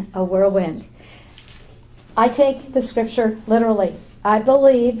in a whirlwind. I take the scripture literally. I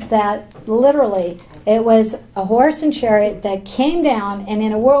believe that literally it was a horse and chariot that came down and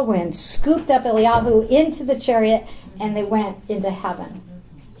in a whirlwind scooped up Eliyahu into the chariot, and they went into heaven.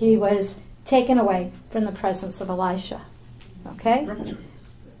 He was taken away from the presence of Elisha. Okay?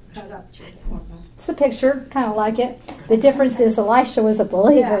 It's the picture, kind of like it. The difference is Elisha was a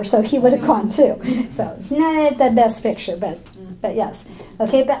believer, so he would have gone too. So, not the best picture, but yes.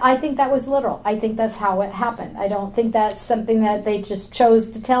 Okay, but I think that was literal. I think that's how it happened. I don't think that's something that they just chose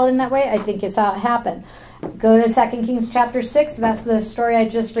to tell in that way. I think it's how it happened. Go to 2 Kings chapter 6. That's the story I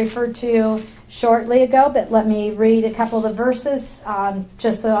just referred to shortly ago, but let me read a couple of the verses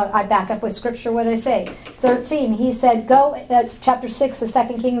just so I back up with scripture what I say. 13, he said, go, chapter 6 of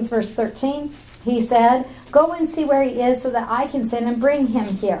 2 Kings, verse 13. He said, go and see where he is so that I can send and bring him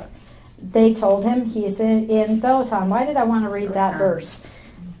here. They told him he's in Dothan. Why did I want to read that verse?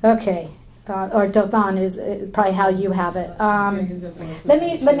 Okay. Or Dothan is probably how you have it.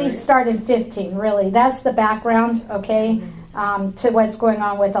 Let me start in 15, really. That's the background, okay, to what's going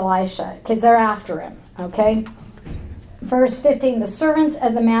on with Elisha, because they're after him, okay? Verse 15, the servant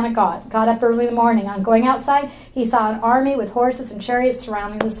of the man of God got up early in the morning. On going outside, he saw an army with horses and chariots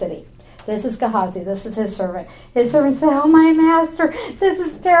surrounding the city. This is Gehazi. This is his servant. His servant said, oh, my master, this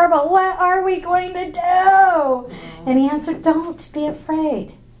is terrible. What are we going to do? And he answered, don't be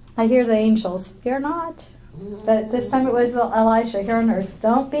afraid. I hear the angels, fear not. But this time it was Elisha here on earth.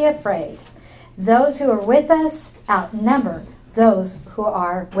 Don't be afraid. Those who are with us outnumber those who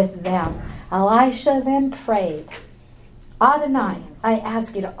are with them. Elisha then prayed, Adonai, I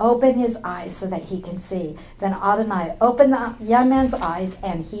ask you to open his eyes so that he can see. Then Adonai opened the young man's eyes,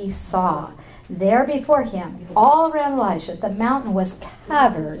 and he saw. There before him, all around Elisha, the mountain was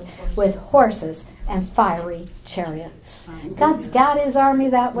covered with horses and fiery chariots. God's got his army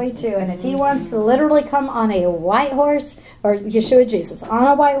that way too. And if he wants to literally come on a white horse, or Yeshua Jesus on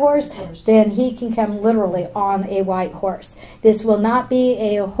a white horse, then he can come literally on a white horse. This will not be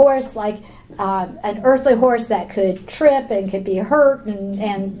a horse like an earthly horse that could trip and could be hurt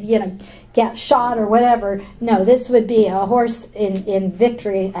and you know, get shot or whatever. No, this would be a horse in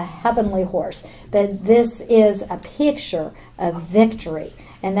victory, a heavenly horse. But this is a picture of victory.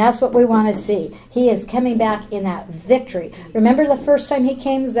 And that's what we want to see. He is coming back in that victory. Remember the first time he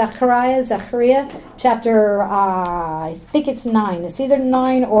came, Zechariah, chapter, I think it's 9. It's either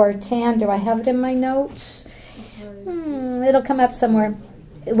 9 or 10. Do I have it in my notes? It'll come up somewhere.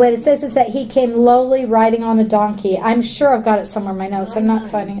 What it says is that he came lowly riding on a donkey. I'm sure I've got it somewhere in my notes. I'm not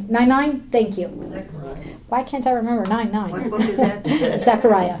finding it. 9:9? Thank you. Why can't I remember 9:9? What book is that?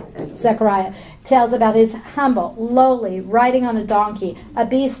 Zechariah tells about his humble, lowly, riding on a donkey, a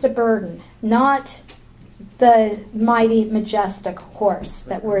beast of burden, not the mighty, majestic horse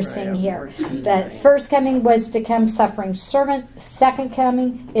that we're seeing here. That first coming was to come suffering servant. Second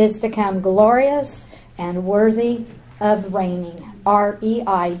coming is to come glorious and worthy of reigning.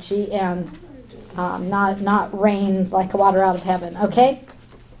 R-E-I-G-N. Not rain like water out of heaven. Okay?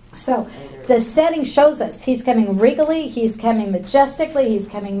 So the setting shows us he's coming regally, he's coming majestically, he's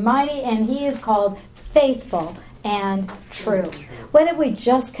coming mighty, and he is called faithful and true. What have we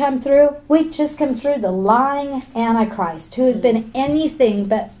just come through? We've just come through the lying Antichrist, who has been anything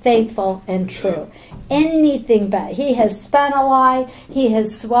but faithful and true. Anything but. He has spun a lie. He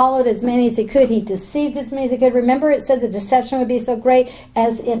has swallowed as many as he could. He deceived as many as he could. Remember, it said the deception would be so great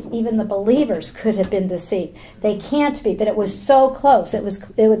as if even the believers could have been deceived. They can't be, but it was so close. It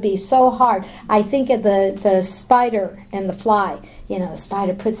would be so hard. I think of the spider and the fly. You know, the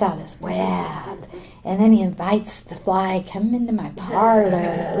spider puts out his web, and then he invites the fly, come into my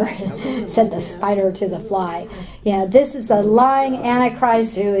parlor, said the spider to the fly. You know, this is the lying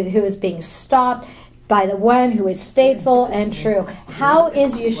Antichrist who is being stopped by the one who is faithful and true. How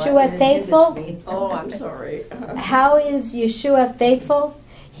is Yeshua faithful? Oh, I'm sorry. How is Yeshua faithful?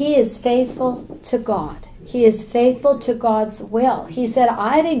 He is faithful to God. He is faithful to God's will. He said,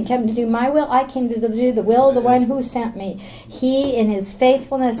 I didn't come to do my will. I came to do the will of the one who sent me. He, in his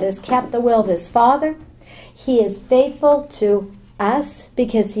faithfulness, has kept the will of his Father. He is faithful to us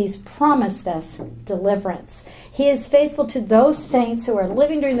because he's promised us deliverance. He is faithful to those saints who are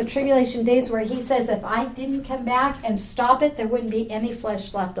living during the tribulation days where he says, if I didn't come back and stop it, there wouldn't be any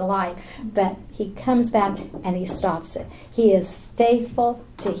flesh left alive. But he comes back and he stops it. He is faithful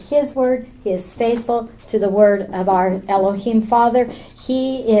to his word. He is faithful to the word of our Elohim Father.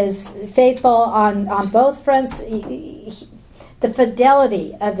 He is faithful on both fronts. The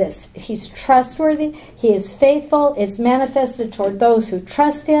fidelity of this. He's trustworthy. He is faithful. It's manifested toward those who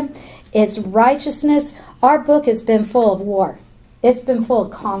trust him. It's righteousness. Our book has been full of war. It's been full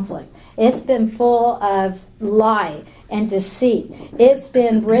of conflict. It's been full of lie and deceit. It's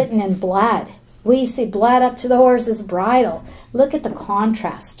been written in blood. We see blood up to the horse's bridle. Look at the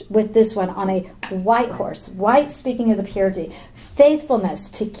contrast with this one on a white horse. White, speaking of the purity.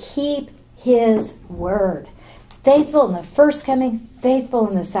 Faithfulness to keep his word. Faithful in the first coming, faithful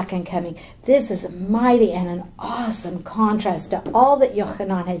in the second coming. This is a mighty and an awesome contrast to all that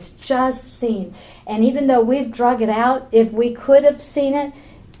Yochanan has just seen. And even though we've drug it out, if we could have seen it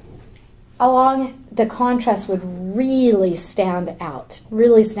along, the contrast would really stand out.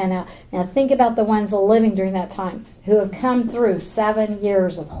 Really stand out. Now think about the ones living during that time who have come through 7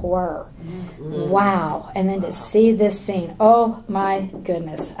 years of horror. Wow. And then to see this scene. Oh my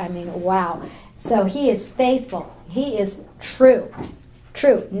goodness. I mean, wow. So he is faithful. He is true.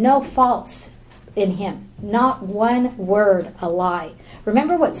 True. No faults in him. Not one word a lie.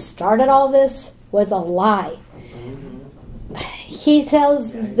 Remember what started all this was a lie. He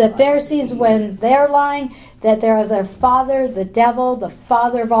tells the Pharisees when they're lying that they're their father, the devil, the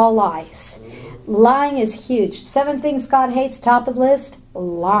father of all lies. Lying is huge. 7 things God hates, top of the list,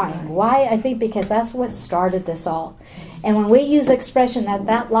 lying. Why? I think because that's what started this all. And when we use the expression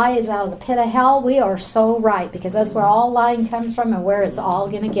that lie is out of the pit of hell, we are so right, because that's where all lying comes from and where it's all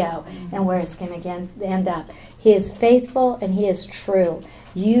going to go and where it's going to end up. He is faithful and he is true.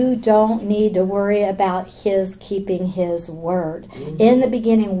 You don't need to worry about his keeping his word. In the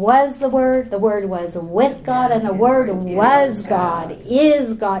beginning was the Word was with God, and the Word was God,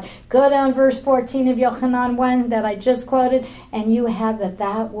 is God. Go down verse 14 of Yochanan 1 that I just quoted, and you have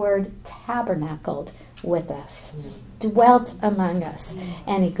that word tabernacled with us, dwelt among us.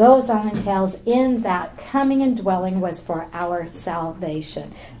 And he goes on and tells, in that coming and dwelling was for our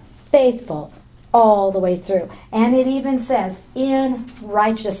salvation. Faithful all the way through. And it even says, in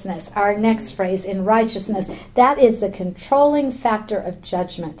righteousness. Our next phrase, in righteousness. That is the controlling factor of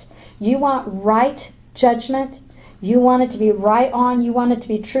judgment. You want right judgment. You want it to be right on. You want it to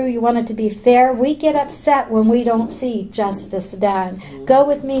be true. You want it to be fair. We get upset when we don't see justice done. Go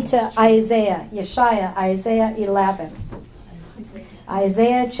with me to Isaiah 11.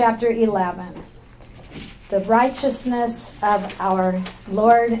 Isaiah chapter 11. The righteousness of our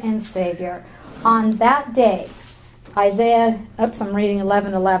Lord and Savior. On that day, Isaiah, I'm reading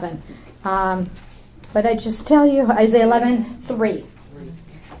 11:11. But I just tell you, Isaiah 11:3.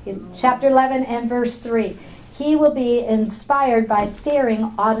 Chapter 11 and verse 3. He will be inspired by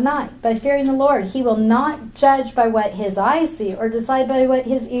fearing Adonai, by fearing the Lord. He will not judge by what his eyes see or decide by what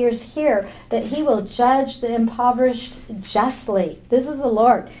his ears hear, but he will judge the impoverished justly. This is the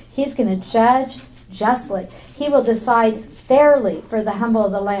Lord. He's going to judge justly. He will decide fairly for the humble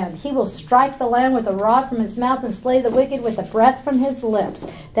of the land. He will strike the land with a rod from his mouth and slay the wicked with the breath from his lips.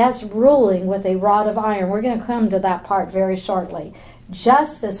 That's ruling with a rod of iron. We're going to come to that part very shortly.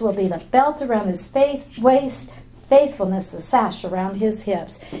 Justice will be the belt around his waist, faithfulness the sash around his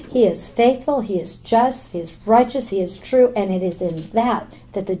hips. He is faithful, he is just, he is righteous, he is true, and it is in that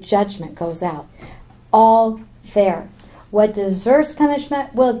the judgment goes out. All fair. What deserves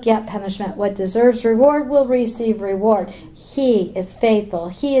punishment will get punishment. What deserves reward will receive reward. He is faithful.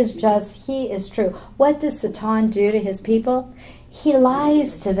 He is just. He is true. What does Satan do to his people? He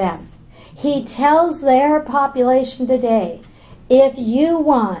lies to them. He tells their population today, if you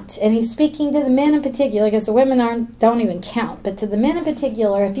want, and he's speaking to the men in particular, because the women don't even count, but to the men in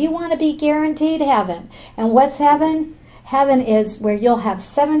particular, if you want to be guaranteed heaven, and what's heaven? Heaven is where you'll have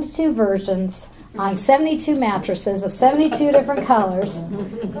 72 virgins on 72 mattresses of 72 different colors.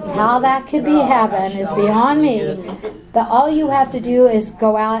 How that could be heaven is beyond me. But all you have to do is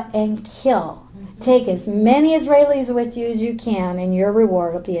go out and kill. Take as many Israelis with you as you can, and your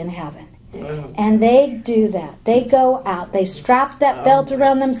reward will be in heaven. And they do that. They go out. They strap that belt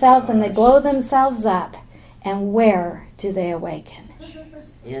around themselves, and they blow themselves up. And where do they awaken?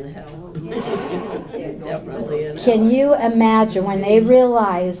 In hell. Definitely in hell. Can you imagine when they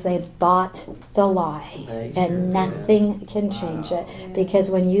realize they've bought the lie and nothing can change it?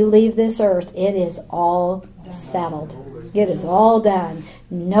 Because when you leave this earth, it is all settled. It is all done.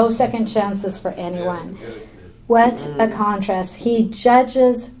 No second chances for anyone. What a contrast. He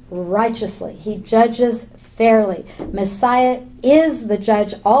judges righteously. He judges fairly. Messiah is the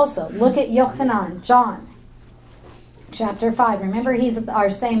judge also. Look at Yochanan, John. Chapter 5. Remember, he's our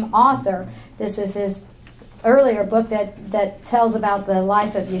same author. This is his earlier book that tells about the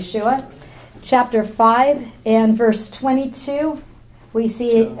life of Yeshua. Chapter 5 and verse 22, we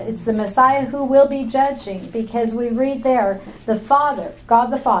see it's the Messiah who will be judging, because we read there, the Father,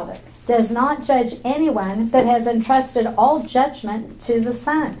 God the Father, does not judge anyone, but has entrusted all judgment to the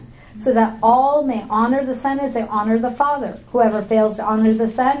Son, so that all may honor the Son as they honor the Father. Whoever fails to honor the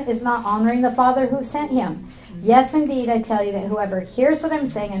Son is not honoring the Father who sent him. Yes, indeed, I tell you that whoever hears what I'm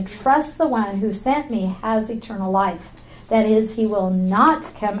saying and trusts the one who sent me has eternal life. That is, he will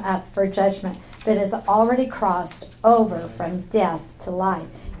not come up for judgment, but has already crossed over from death to life.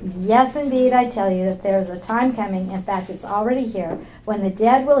 Yes, indeed, I tell you that there is a time coming, in fact, it's already here, when the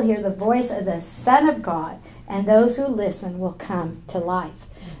dead will hear the voice of the Son of God, and those who listen will come to life.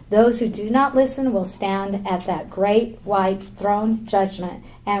 Those who do not listen will stand at that great white throne judgment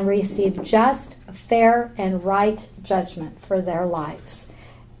and receive just, fair, and right judgment for their lives.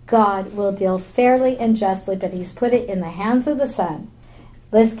 God will deal fairly and justly, but he's put it in the hands of the Son.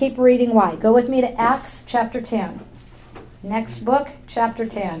 Let's keep reading why. Go with me to Acts chapter 10. Next book, chapter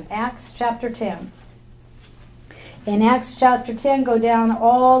 10. Acts chapter 10. In Acts chapter 10, go down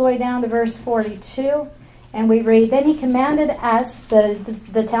all the way down to verse 42. And we read, then he commanded us, the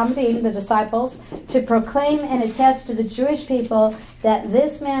Talmudim, the disciples, to proclaim and attest to the Jewish people that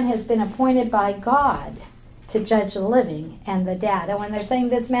this man has been appointed by God to judge the living and the dead. And when they're saying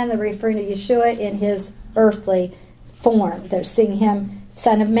this man, they're referring to Yeshua in his earthly form. They're seeing him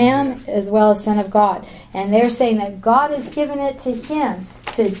Son of Man as well as Son of God. And they're saying that God has given it to him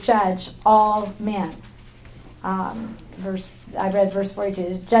to judge all men. I read verse 42,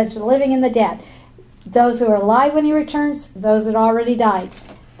 to judge the living and the dead. those who are alive when he returns, those that already died.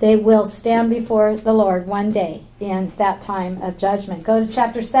 They will stand before the Lord one day in that time of judgment. Go to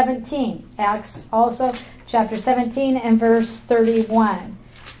chapter 17. Acts also, chapter 17 and verse 31.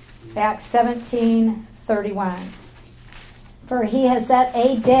 Acts 17:31. For he has set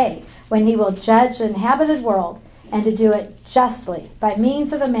a day when he will judge the inhabited world, and to do it justly by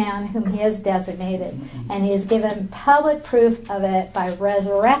means of a man whom he has designated. And he has given public proof of it by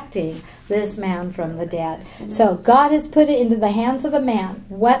resurrecting this man from the dead. So God has put it into the hands of a man.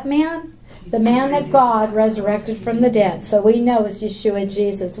 What man? The man that God resurrected from the dead. So we know it's Yeshua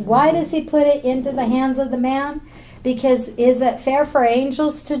Jesus. Why does he put it into the hands of the man? Because is it fair for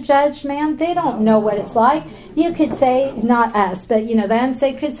angels to judge man? They don't know what it's like. You could say, not us, but the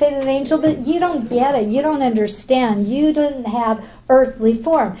unsaved could say to an angel, but you don't get it. You don't understand. You didn't have earthly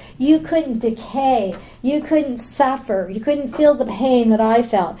form. You couldn't decay. You couldn't suffer. You couldn't feel the pain that I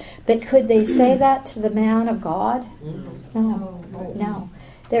felt. But could they say that to the man of God? No.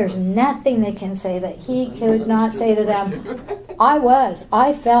 There's nothing they can say that he could not say to them.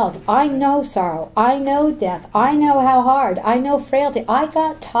 I felt, I know sorrow, I know death, I know how hard, I know frailty, I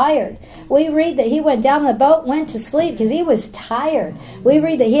got tired. We read that he went down the boat, went to sleep because he was tired. We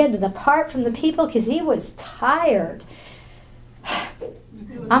read that he had to depart from the people because he was tired.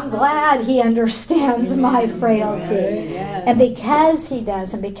 I'm glad he understands my frailty. And because he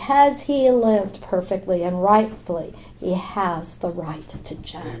does, and because he lived perfectly and rightfully, he has the right to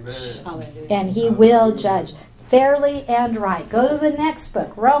judge. Amen. And he will judge fairly and right. Go to the next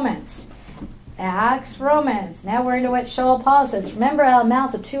book, Romans. Acts, Romans. Now we're into what Shaul Paul says. Remember, out of the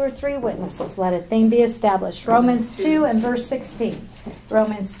mouth of 2 or 3 witnesses, let a thing be established. Romans 2 and verse 16.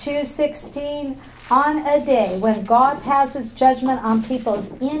 Romans 2:16. On a day when God passes judgment on people's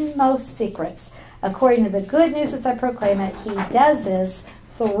inmost secrets, according to the good news as I proclaim it, he does this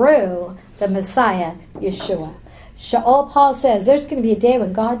through the Messiah, Yeshua. Shaul Paul says there's going to be a day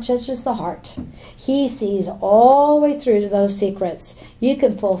when God judges the heart. He sees all the way through to those secrets. You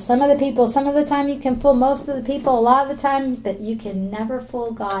can fool some of the people. Some of the time you can fool most of the people, a lot of the time, but you can never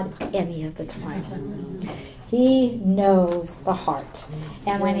fool God any of the time. He knows the heart.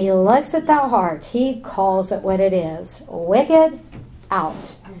 And when he looks at that heart, he calls it what it is. Wicked,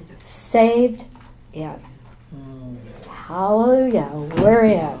 out. Saved, in. Hallelujah. We're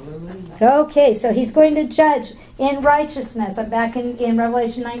in. Okay, so he's going to judge in righteousness. I'm back in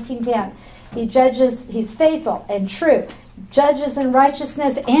Revelation 19:10. He judges, he's faithful and true. Judges in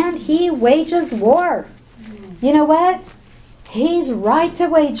righteousness, and he wages war. You know what? He's right to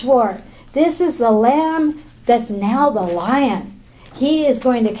wage war. This is the Lamb that's now the lion. He is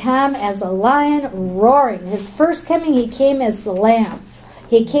going to come as a lion roaring. His first coming, he came as the lamb.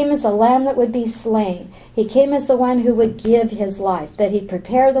 He came as a lamb that would be slain. He came as the one who would give his life, that he'd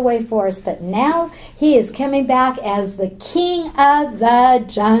prepare the way for us. But now he is coming back as the king of the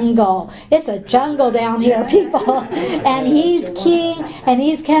jungle. It's a jungle down here, people. And he's king, and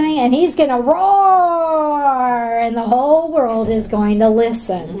he's coming, and he's going to roar. And the whole world is going to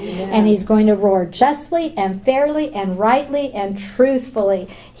listen. And he's going to roar justly and fairly and rightly and truthfully.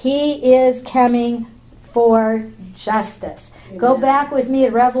 He is coming for justice. Go back with me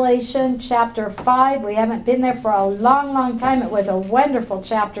to Revelation chapter 5. We haven't been there for a long, long time. It was a wonderful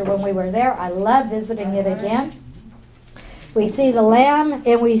chapter when we were there. I love visiting it again. We see the Lamb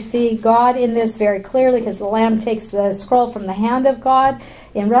and we see God in this very clearly because the Lamb takes the scroll from the hand of God.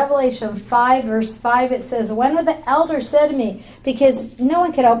 In Revelation 5, verse 5, it says, one of the elders said to me, because no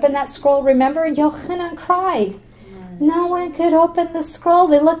one could open that scroll, remember, Yochanan cried. No one could open the scroll.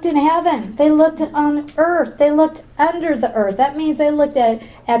 They looked in heaven. They looked on earth. They looked under the earth. That means they looked at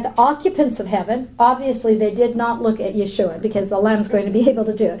the occupants of heaven. Obviously, they did not look at Yeshua because the Lamb's going to be able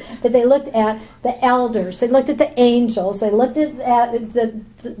to do it. But they looked at the elders. They looked at the angels. They looked at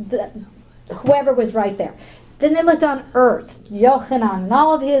the whoever was right there. Then they looked on earth, Yochanan and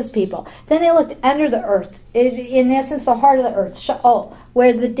all of his people. Then they looked under the earth, in essence, the heart of the earth, Sheol,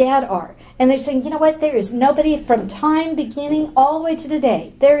 where the dead are. And they're saying, you know what, there is nobody from time beginning all the way to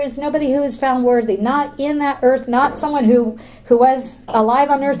today. There is nobody who is found worthy, not in that earth, not someone who was alive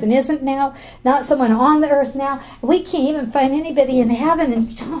on earth and isn't now, not someone on the earth now. We can't even find anybody in heaven.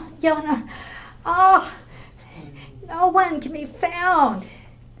 And Jonah, no one can be found.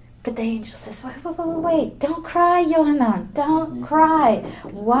 But the angel says, wait, don't cry, Yohanan, don't cry.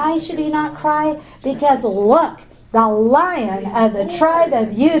 Why should he not cry? Because look, the Lion of the tribe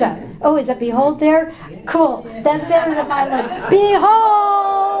of Judah. Oh, is it behold there? Cool. That's better than my one.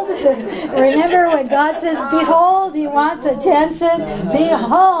 Behold Remember when God says, behold, he wants attention?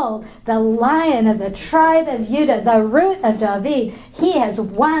 Behold, the Lion of the tribe of Judah, the root of David, he has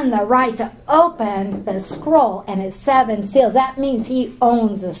won the right to open the scroll and its 7 seals. That means he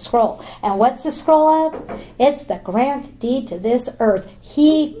owns the scroll. And what's the scroll of? It's the grant deed to this earth.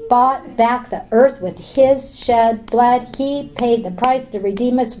 He bought back the earth with his shed blood. He paid the price to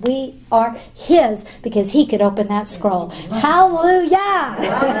redeem us. We are his because he could open that scroll. Hallelujah!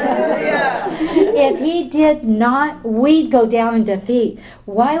 Hallelujah! If he did not, we'd go down in defeat.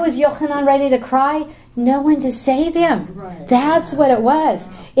 Why was Yochanan ready to cry? No one to save him. Right. That's what it was.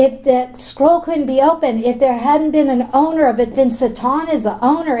 If the scroll couldn't be opened, if there hadn't been an owner of it, then Satan is the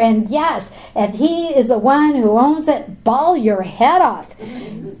owner. And yes, if he is the one who owns it, bawl your head off.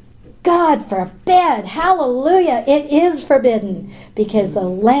 God forbid. Hallelujah. It is forbidden because the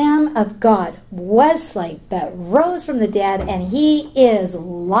Lamb of God was slain but rose from the dead, and he is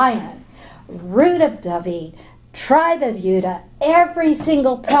Lion, root of David, tribe of Judah. Every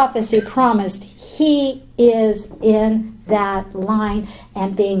single prophecy promised he is in that line,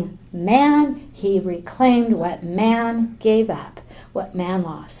 and being man, he reclaimed what man gave up, what man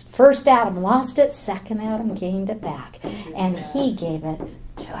lost. First Adam lost it, second Adam gained it back, and he gave it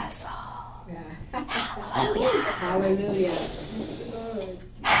to us all. Hallelujah. Hallelujah.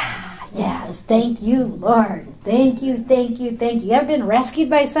 Yes, thank you, Lord. Thank you, thank you, thank you. You ever been rescued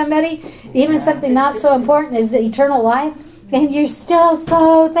by somebody? Even something not so important as the eternal life? And you're still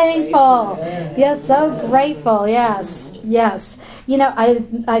so thankful. Yes, so grateful. Yes, yes. You know,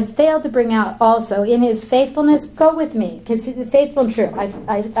 I've failed to bring out also in his faithfulness. Go with me, because he's faithful and true.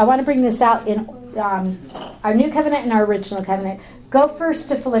 I want to bring this out in our new covenant and our original covenant. Go first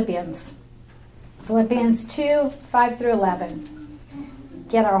to Philippians. Philippians 2, 5 through 11.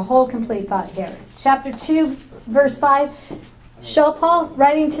 Get our whole complete thought here. Chapter 2, verse 5. Paul,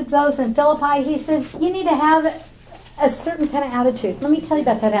 writing to those in Philippi, he says, you need to have a certain kind of attitude. Let me tell you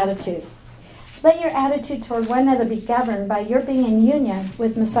about that attitude. Let your attitude toward one another be governed by your being in union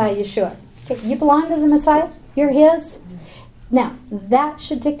with Messiah Yeshua. Okay, you belong to the Messiah. You're his. Now, that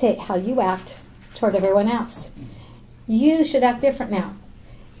should dictate how you act toward everyone else. You should act different now.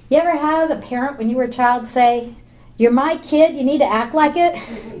 You ever have a parent when you were a child say, you're my kid, you need to act like it?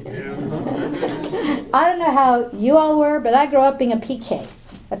 I don't know how you all were, but I grew up being a PK.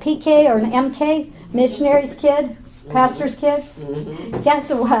 A PK or an MK, missionary's kid, pastor's kid.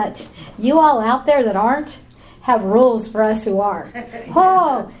 Guess what? You all out there that aren't have rules for us who are.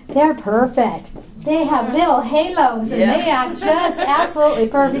 Oh, they're perfect. They have little halos and they act just absolutely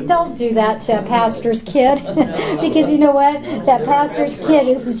perfect. Don't do that to a pastor's kid. Because you know what? That pastor's kid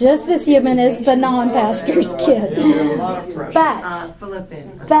is just as human as the non-pastor's kid. But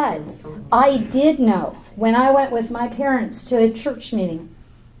I did know when I went with my parents to a church meeting,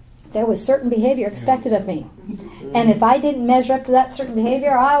 there was certain behavior expected of me. And if I didn't measure up to that certain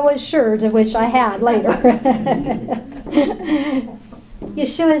behavior, I was sure to wish I had later.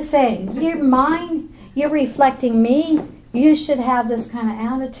 Yeshua is saying, you're mine, you're reflecting me, you should have this kind of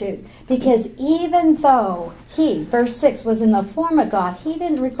attitude. Because even though he, verse 6, was in the form of God, he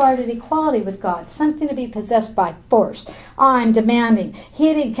didn't regard it equality with God, something to be possessed by force. I'm demanding.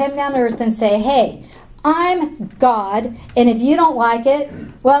 He didn't come down to earth and say, hey, I'm God, and if you don't like it,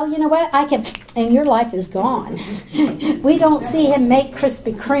 well, you know what? I can, and your life is gone. We don't see him make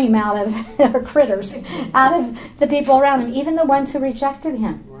Krispy Kreme out of, or critters, out of the people around him, even the ones who rejected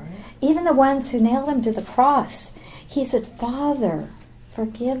him, even the ones who nailed him to the cross. He said, Father,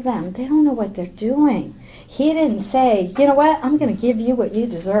 forgive them. They don't know what they're doing. He didn't say, you know what? I'm going to give you what you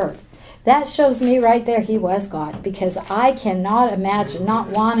deserve. That shows me right there he was God, because I cannot imagine not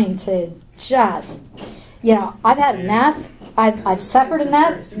wanting to just, you know, I've had enough. I've suffered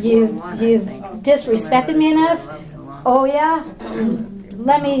enough. You've disrespected me enough. Oh yeah,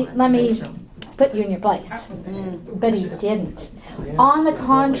 let me put you in your place. But he didn't. On the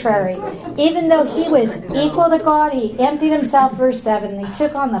contrary, even though he was equal to God, he emptied himself. Verse 7. He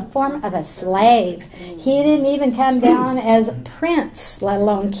took on the form of a slave. He didn't even come down as a prince, let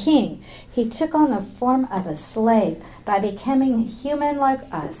alone king. He took on the form of a slave by becoming human like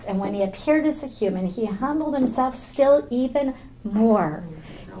us. And when he appeared as a human, he humbled himself still even more.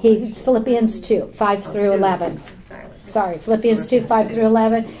 Philippians 2, 5 through 11. Sorry, Philippians 2, 5 through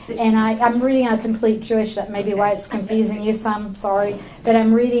 11. And I'm reading a complete Jewish, that may be why it's confusing you some, sorry. But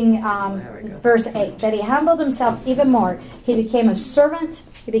I'm reading verse 8, that he humbled himself even more. He became a servant,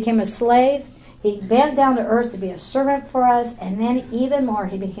 he became a slave. He bent down to earth to be a servant for us, and then even more,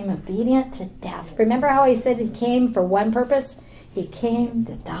 he became obedient to death. Remember how he said he came for one purpose? He came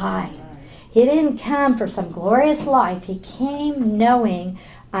to die. He didn't come for some glorious life. He came knowing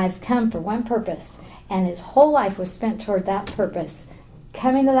I've come for one purpose. And his whole life was spent toward that purpose,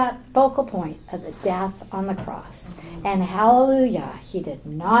 coming to that focal point of the death on the cross. And hallelujah, he did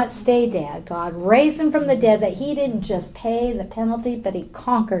not stay dead. God raised him from the dead, that he didn't just pay the penalty, but he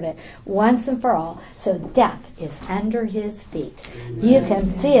conquered it once and for all. So death is under his feet. You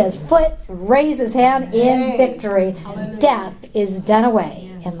can see his foot raise his hand in victory. Death is done away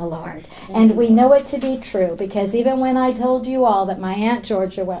in the Lord. And we know it to be true, because even when I told you all that my Aunt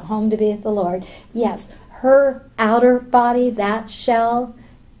Georgia went home to be with the Lord, yes, her outer body, that shell,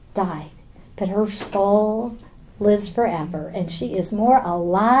 died, but her soul lives forever, and she is more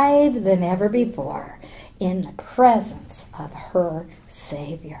alive than ever before in the presence of her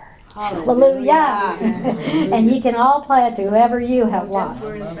Savior. Hallelujah. And you can all apply it to whoever you have lost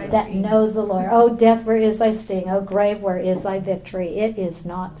that knows the Lord. Oh, death, where is thy sting? Oh, grave, where is thy victory? It is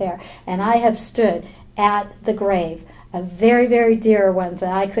not there. And I have stood at the grave of very, very dear ones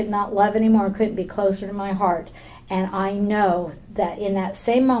that I could not love anymore and couldn't be closer to my heart. And I know that in that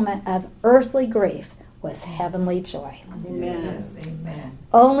same moment of earthly grief was heavenly joy. Amen. Amen.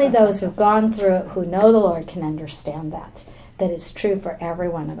 Only those who've gone through it, who know the Lord, can understand that. But it's true for every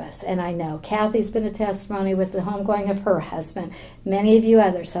one of us. And I know Kathy's been a testimony with the homegoing of her husband. Many of you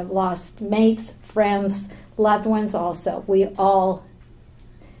others have lost mates, friends, loved ones also. We all,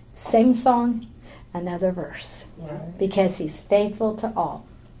 same song, another verse. Right. Because he's faithful to all.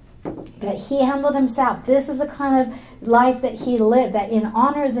 That he humbled himself. This is the kind of life that he lived, that in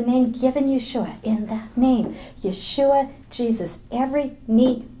honor of the name given Yeshua, in that name, Yeshua, Jesus, every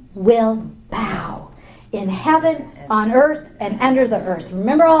knee will bow. In heaven, on earth, and under the earth.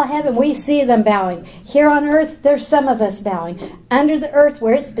 Remember, all heaven, we see them bowing. Here on earth, there's some of us bowing. Under the earth,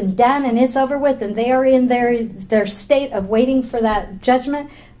 where it's been done and it's over with, and they are in their state of waiting for that judgment,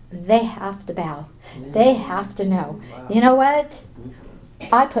 they have to bow. They have to know. You know what?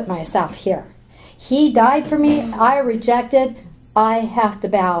 I put myself here. He died for me. I rejected. I have to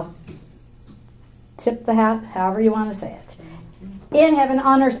bow. Tip the hat, however you want to say it. In heaven,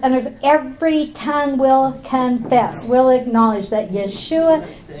 on earth, under earth, every tongue will confess, will acknowledge that Yeshua,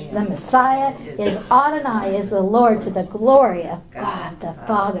 the Messiah, is Adonai, is the Lord, to the glory of God the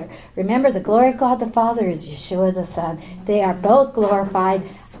Father. Remember, the glory of God the Father is Yeshua the Son. They are both glorified.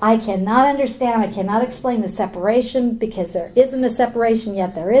 I cannot understand, I cannot explain the separation, because there isn't a separation,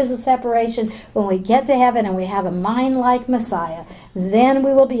 yet there is a separation. When we get to heaven and we have a mind like Messiah, then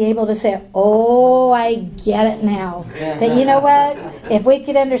we will be able to say, oh, I get it now. But you know what? If we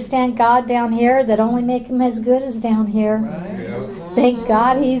could understand God down here, that only make him as good as down here. Yeah. Thank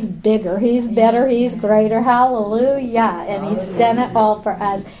God he's bigger, he's better, he's greater. Hallelujah. And he's done it all for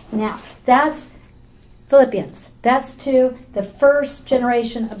us. Now, that's Philippians. That's to the first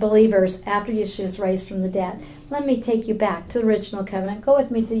generation of believers after Yeshua is raised from the dead. Let me take you back to the original covenant. Go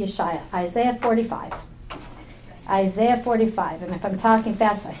with me to Yeshua, Isaiah 45. Isaiah 45. And if I'm talking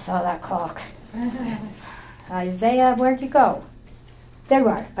fast, I saw that clock. Isaiah, where'd you go? There you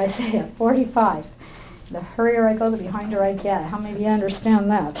are, Isaiah 45. The hurrier I go, the behinder I get. How many of you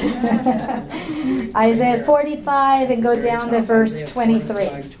understand that? Isaiah 45, and go down to verse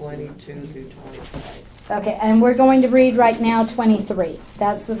 23. 22 through 25. Okay, and we're going to read right now 23.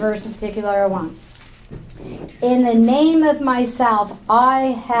 That's the verse in particular I want. In the name of myself I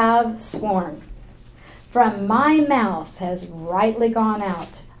have sworn. From my mouth has rightly gone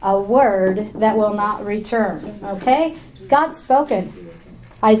out a word that will not return. Okay? God's spoken.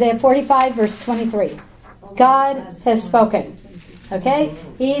 Isaiah 45, verse 23. God has spoken. Okay?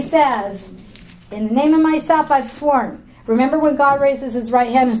 He says, in the name of myself I've sworn. Remember when God raises his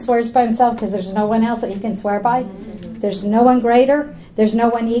right hand and swears by himself, because there's no one else that he can swear by? There's no one greater. There's no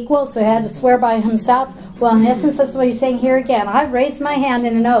one equal, so he had to swear by himself. Well, in essence, that's what he's saying here again. I've raised my hand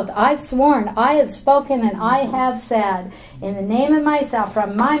in an oath. I've sworn, I have spoken, and I have said, in the name of myself,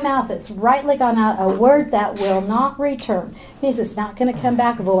 from my mouth it's rightly gone out a word that will not return. It means it's not going to come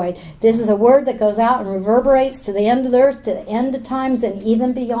back void. This is a word that goes out and reverberates to the end of the earth, to the end of times, and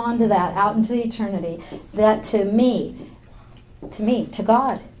even beyond to that, out into eternity. That to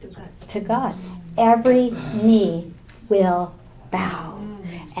God, every knee will bow,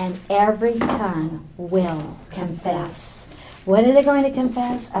 and every tongue will confess. What are they going to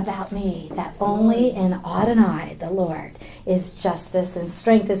confess about me? That only in Adonai, the Lord, is justice and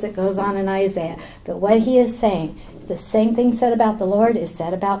strength, as it goes on in Isaiah. But what he is saying, the same thing said about the Lord is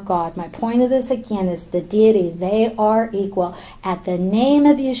said about God. My point of this again is the deity. They are equal. At the name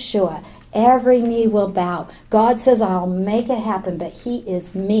of Yeshua, every knee will bow. God says, I'll make it happen, but he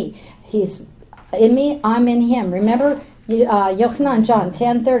is me. He's in me, I'm in him. Remember, John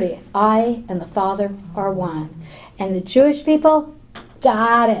 10:30, I and the Father are one. And the Jewish people,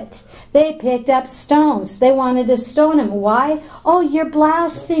 got it. They picked up stones. They wanted to stone him. Why? Oh, you're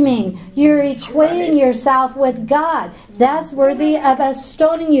blaspheming. You're equating yourself with God. That's worthy of us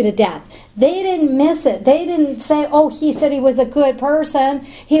stoning you to death. They didn't miss it. They didn't say, oh, he said he was a good person.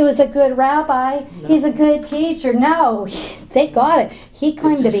 He was a good rabbi. No. He's a good teacher. No, they got it. He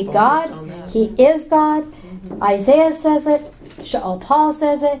claimed to be God. He is God. Isaiah says it. Shaul Paul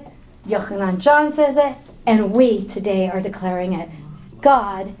says it. Yochanan John says it. And we today are declaring it.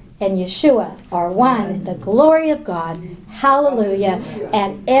 God and Yeshua are one. The glory of God. Hallelujah.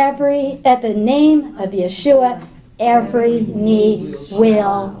 At the name of Yeshua, every knee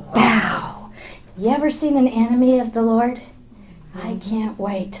will bow. You ever seen an enemy of the Lord? I can't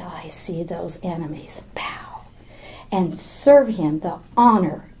wait till I see those enemies bow and serve him the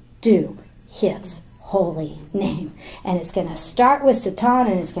honor due his holy name. And it's going to start with Satan,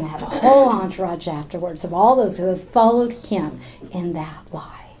 and it's going to have a whole entourage afterwards of all those who have followed him in that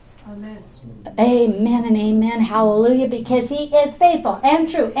lie. Amen. Amen and amen. Hallelujah. Because he is faithful and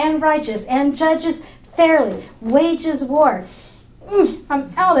true and righteous and judges fairly, wages war.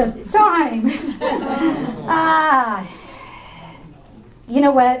 I'm out of time. You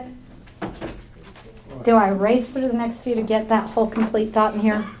know what? Do I race through the next few to get that whole complete thought in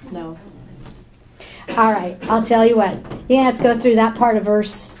here? No. All right, I'll tell you what. You're going to have to go through that part of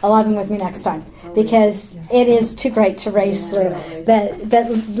verse 11 with me next time, because it is too great to race through. But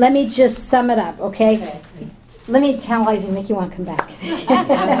let me just sum it up, okay? Let me tantalize you, make you want to come back.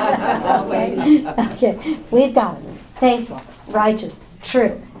 Okay, we've got it. Faithful, righteous,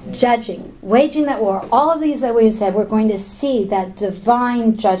 true, judging, waging that war. All of these that we've said, we're going to see that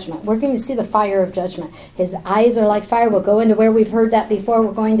divine judgment. We're going to see the fire of judgment. His eyes are like fire. We'll go into where we've heard that before.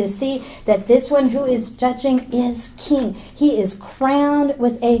 We're going to see that this one who is judging is king. He is crowned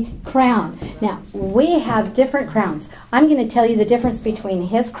with a crown. Now, we have different crowns. I'm going to tell you the difference between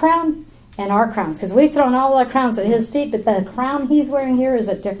his crown and our crowns, because we've thrown all our crowns at his feet, but the crown he's wearing here is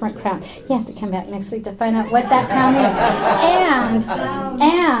a different crown. You have to come back next week to find out what that crown is.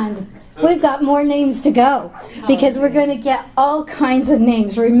 And we've got more names to go, because we're going to get all kinds of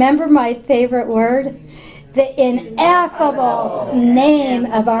names. Remember my favorite word? The ineffable name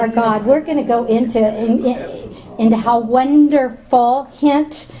of our God. We're going to go into how wonderful,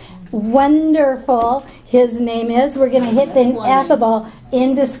 hint, wonderful his name is. We're going to hit the ineffable,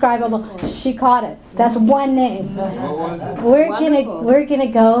 indescribable. She caught it. That's one name. We're gonna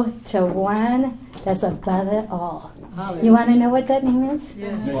go to one that's above it all. You want to know what that name is?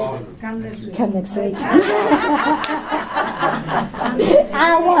 Yes. Come next week. Come next week.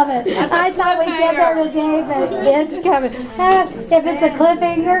 I love it. I thought we'd get there today, but it's coming. If it's a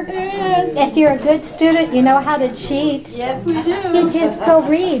cliffhanger, if you're a good student, you know how to cheat. Yes, we do. You just go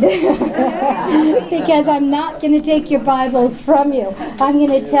read. Because I'm not going to take your Bibles from you. I'm going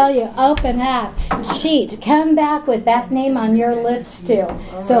to tell you, open up, cheat, come back with that name on your lips too.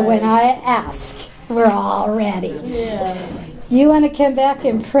 So when I ask, we're all ready. You want to come back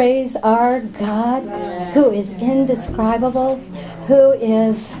and praise our God, who is indescribable, who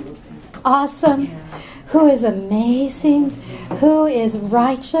is awesome, who is amazing, who is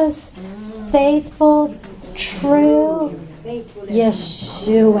righteous, faithful, true,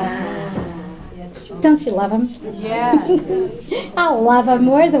 Yeshua. Don't you love him? Yes. I love him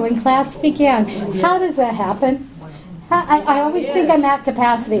more than when class began. How does that happen? I always think I'm at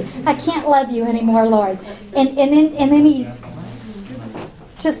capacity. I can't love you anymore, Lord. And then he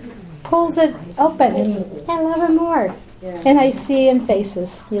just pulls it open, and I love him more. And I see in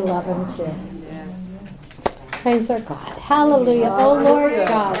faces you love him too. Praise our God. Hallelujah. Oh, Lord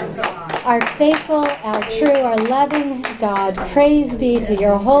God, our faithful, our true, our loving God, praise be to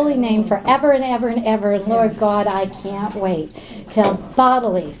your holy name forever and ever and ever. And Lord God, I can't wait till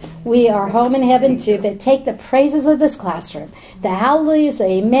bodily we are home in heaven too. But take the praises of this classroom, the hallelujahs,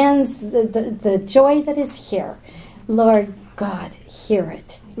 the amens, the joy that is here. Lord God, hear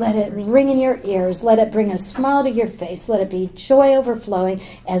it. Let it ring in your ears. Let it bring a smile to your face. Let it be joy overflowing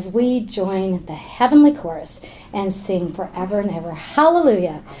as we join the heavenly chorus and sing forever and ever.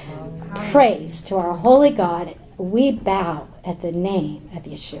 Hallelujah. Praise to our holy God. We bow at the name of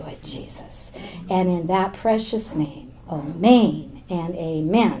Yeshua Jesus. And in that precious name, amen and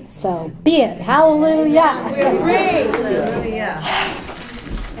amen. So be it. Hallelujah. Hallelujah.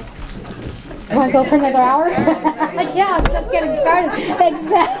 Want to go for another hour? Yeah, I'm just getting started.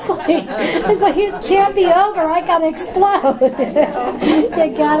 Exactly. It's like, it can't be over. I got to explode. You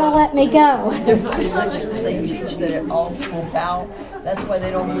got to let me go. Different religions, they teach that all people bow That's why they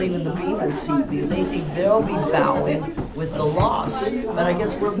don't believe in the bema seat, because they think they'll be bowing with the lost. But I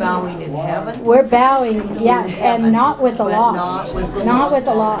guess we're bowing in heaven. We're bowing, yes, and not with the But lost. Not with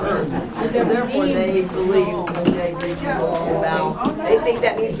the lost. So therefore they believe when they will bow. They think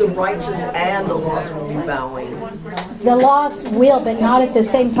that means the righteous and the lost will be bowing. The lost will, but not at the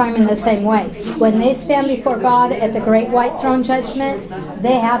same time in the same way. When they stand before God at the great white throne judgment,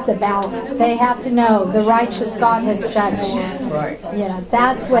 they have to bow. They have to know the righteous God has judged. Right. You know,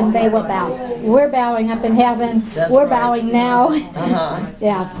 that's when they will bow. We're bowing up in heaven. That's We're right. bowing now. Uh-huh.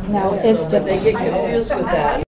 Yeah, no, So, it's but they different. get confused with that.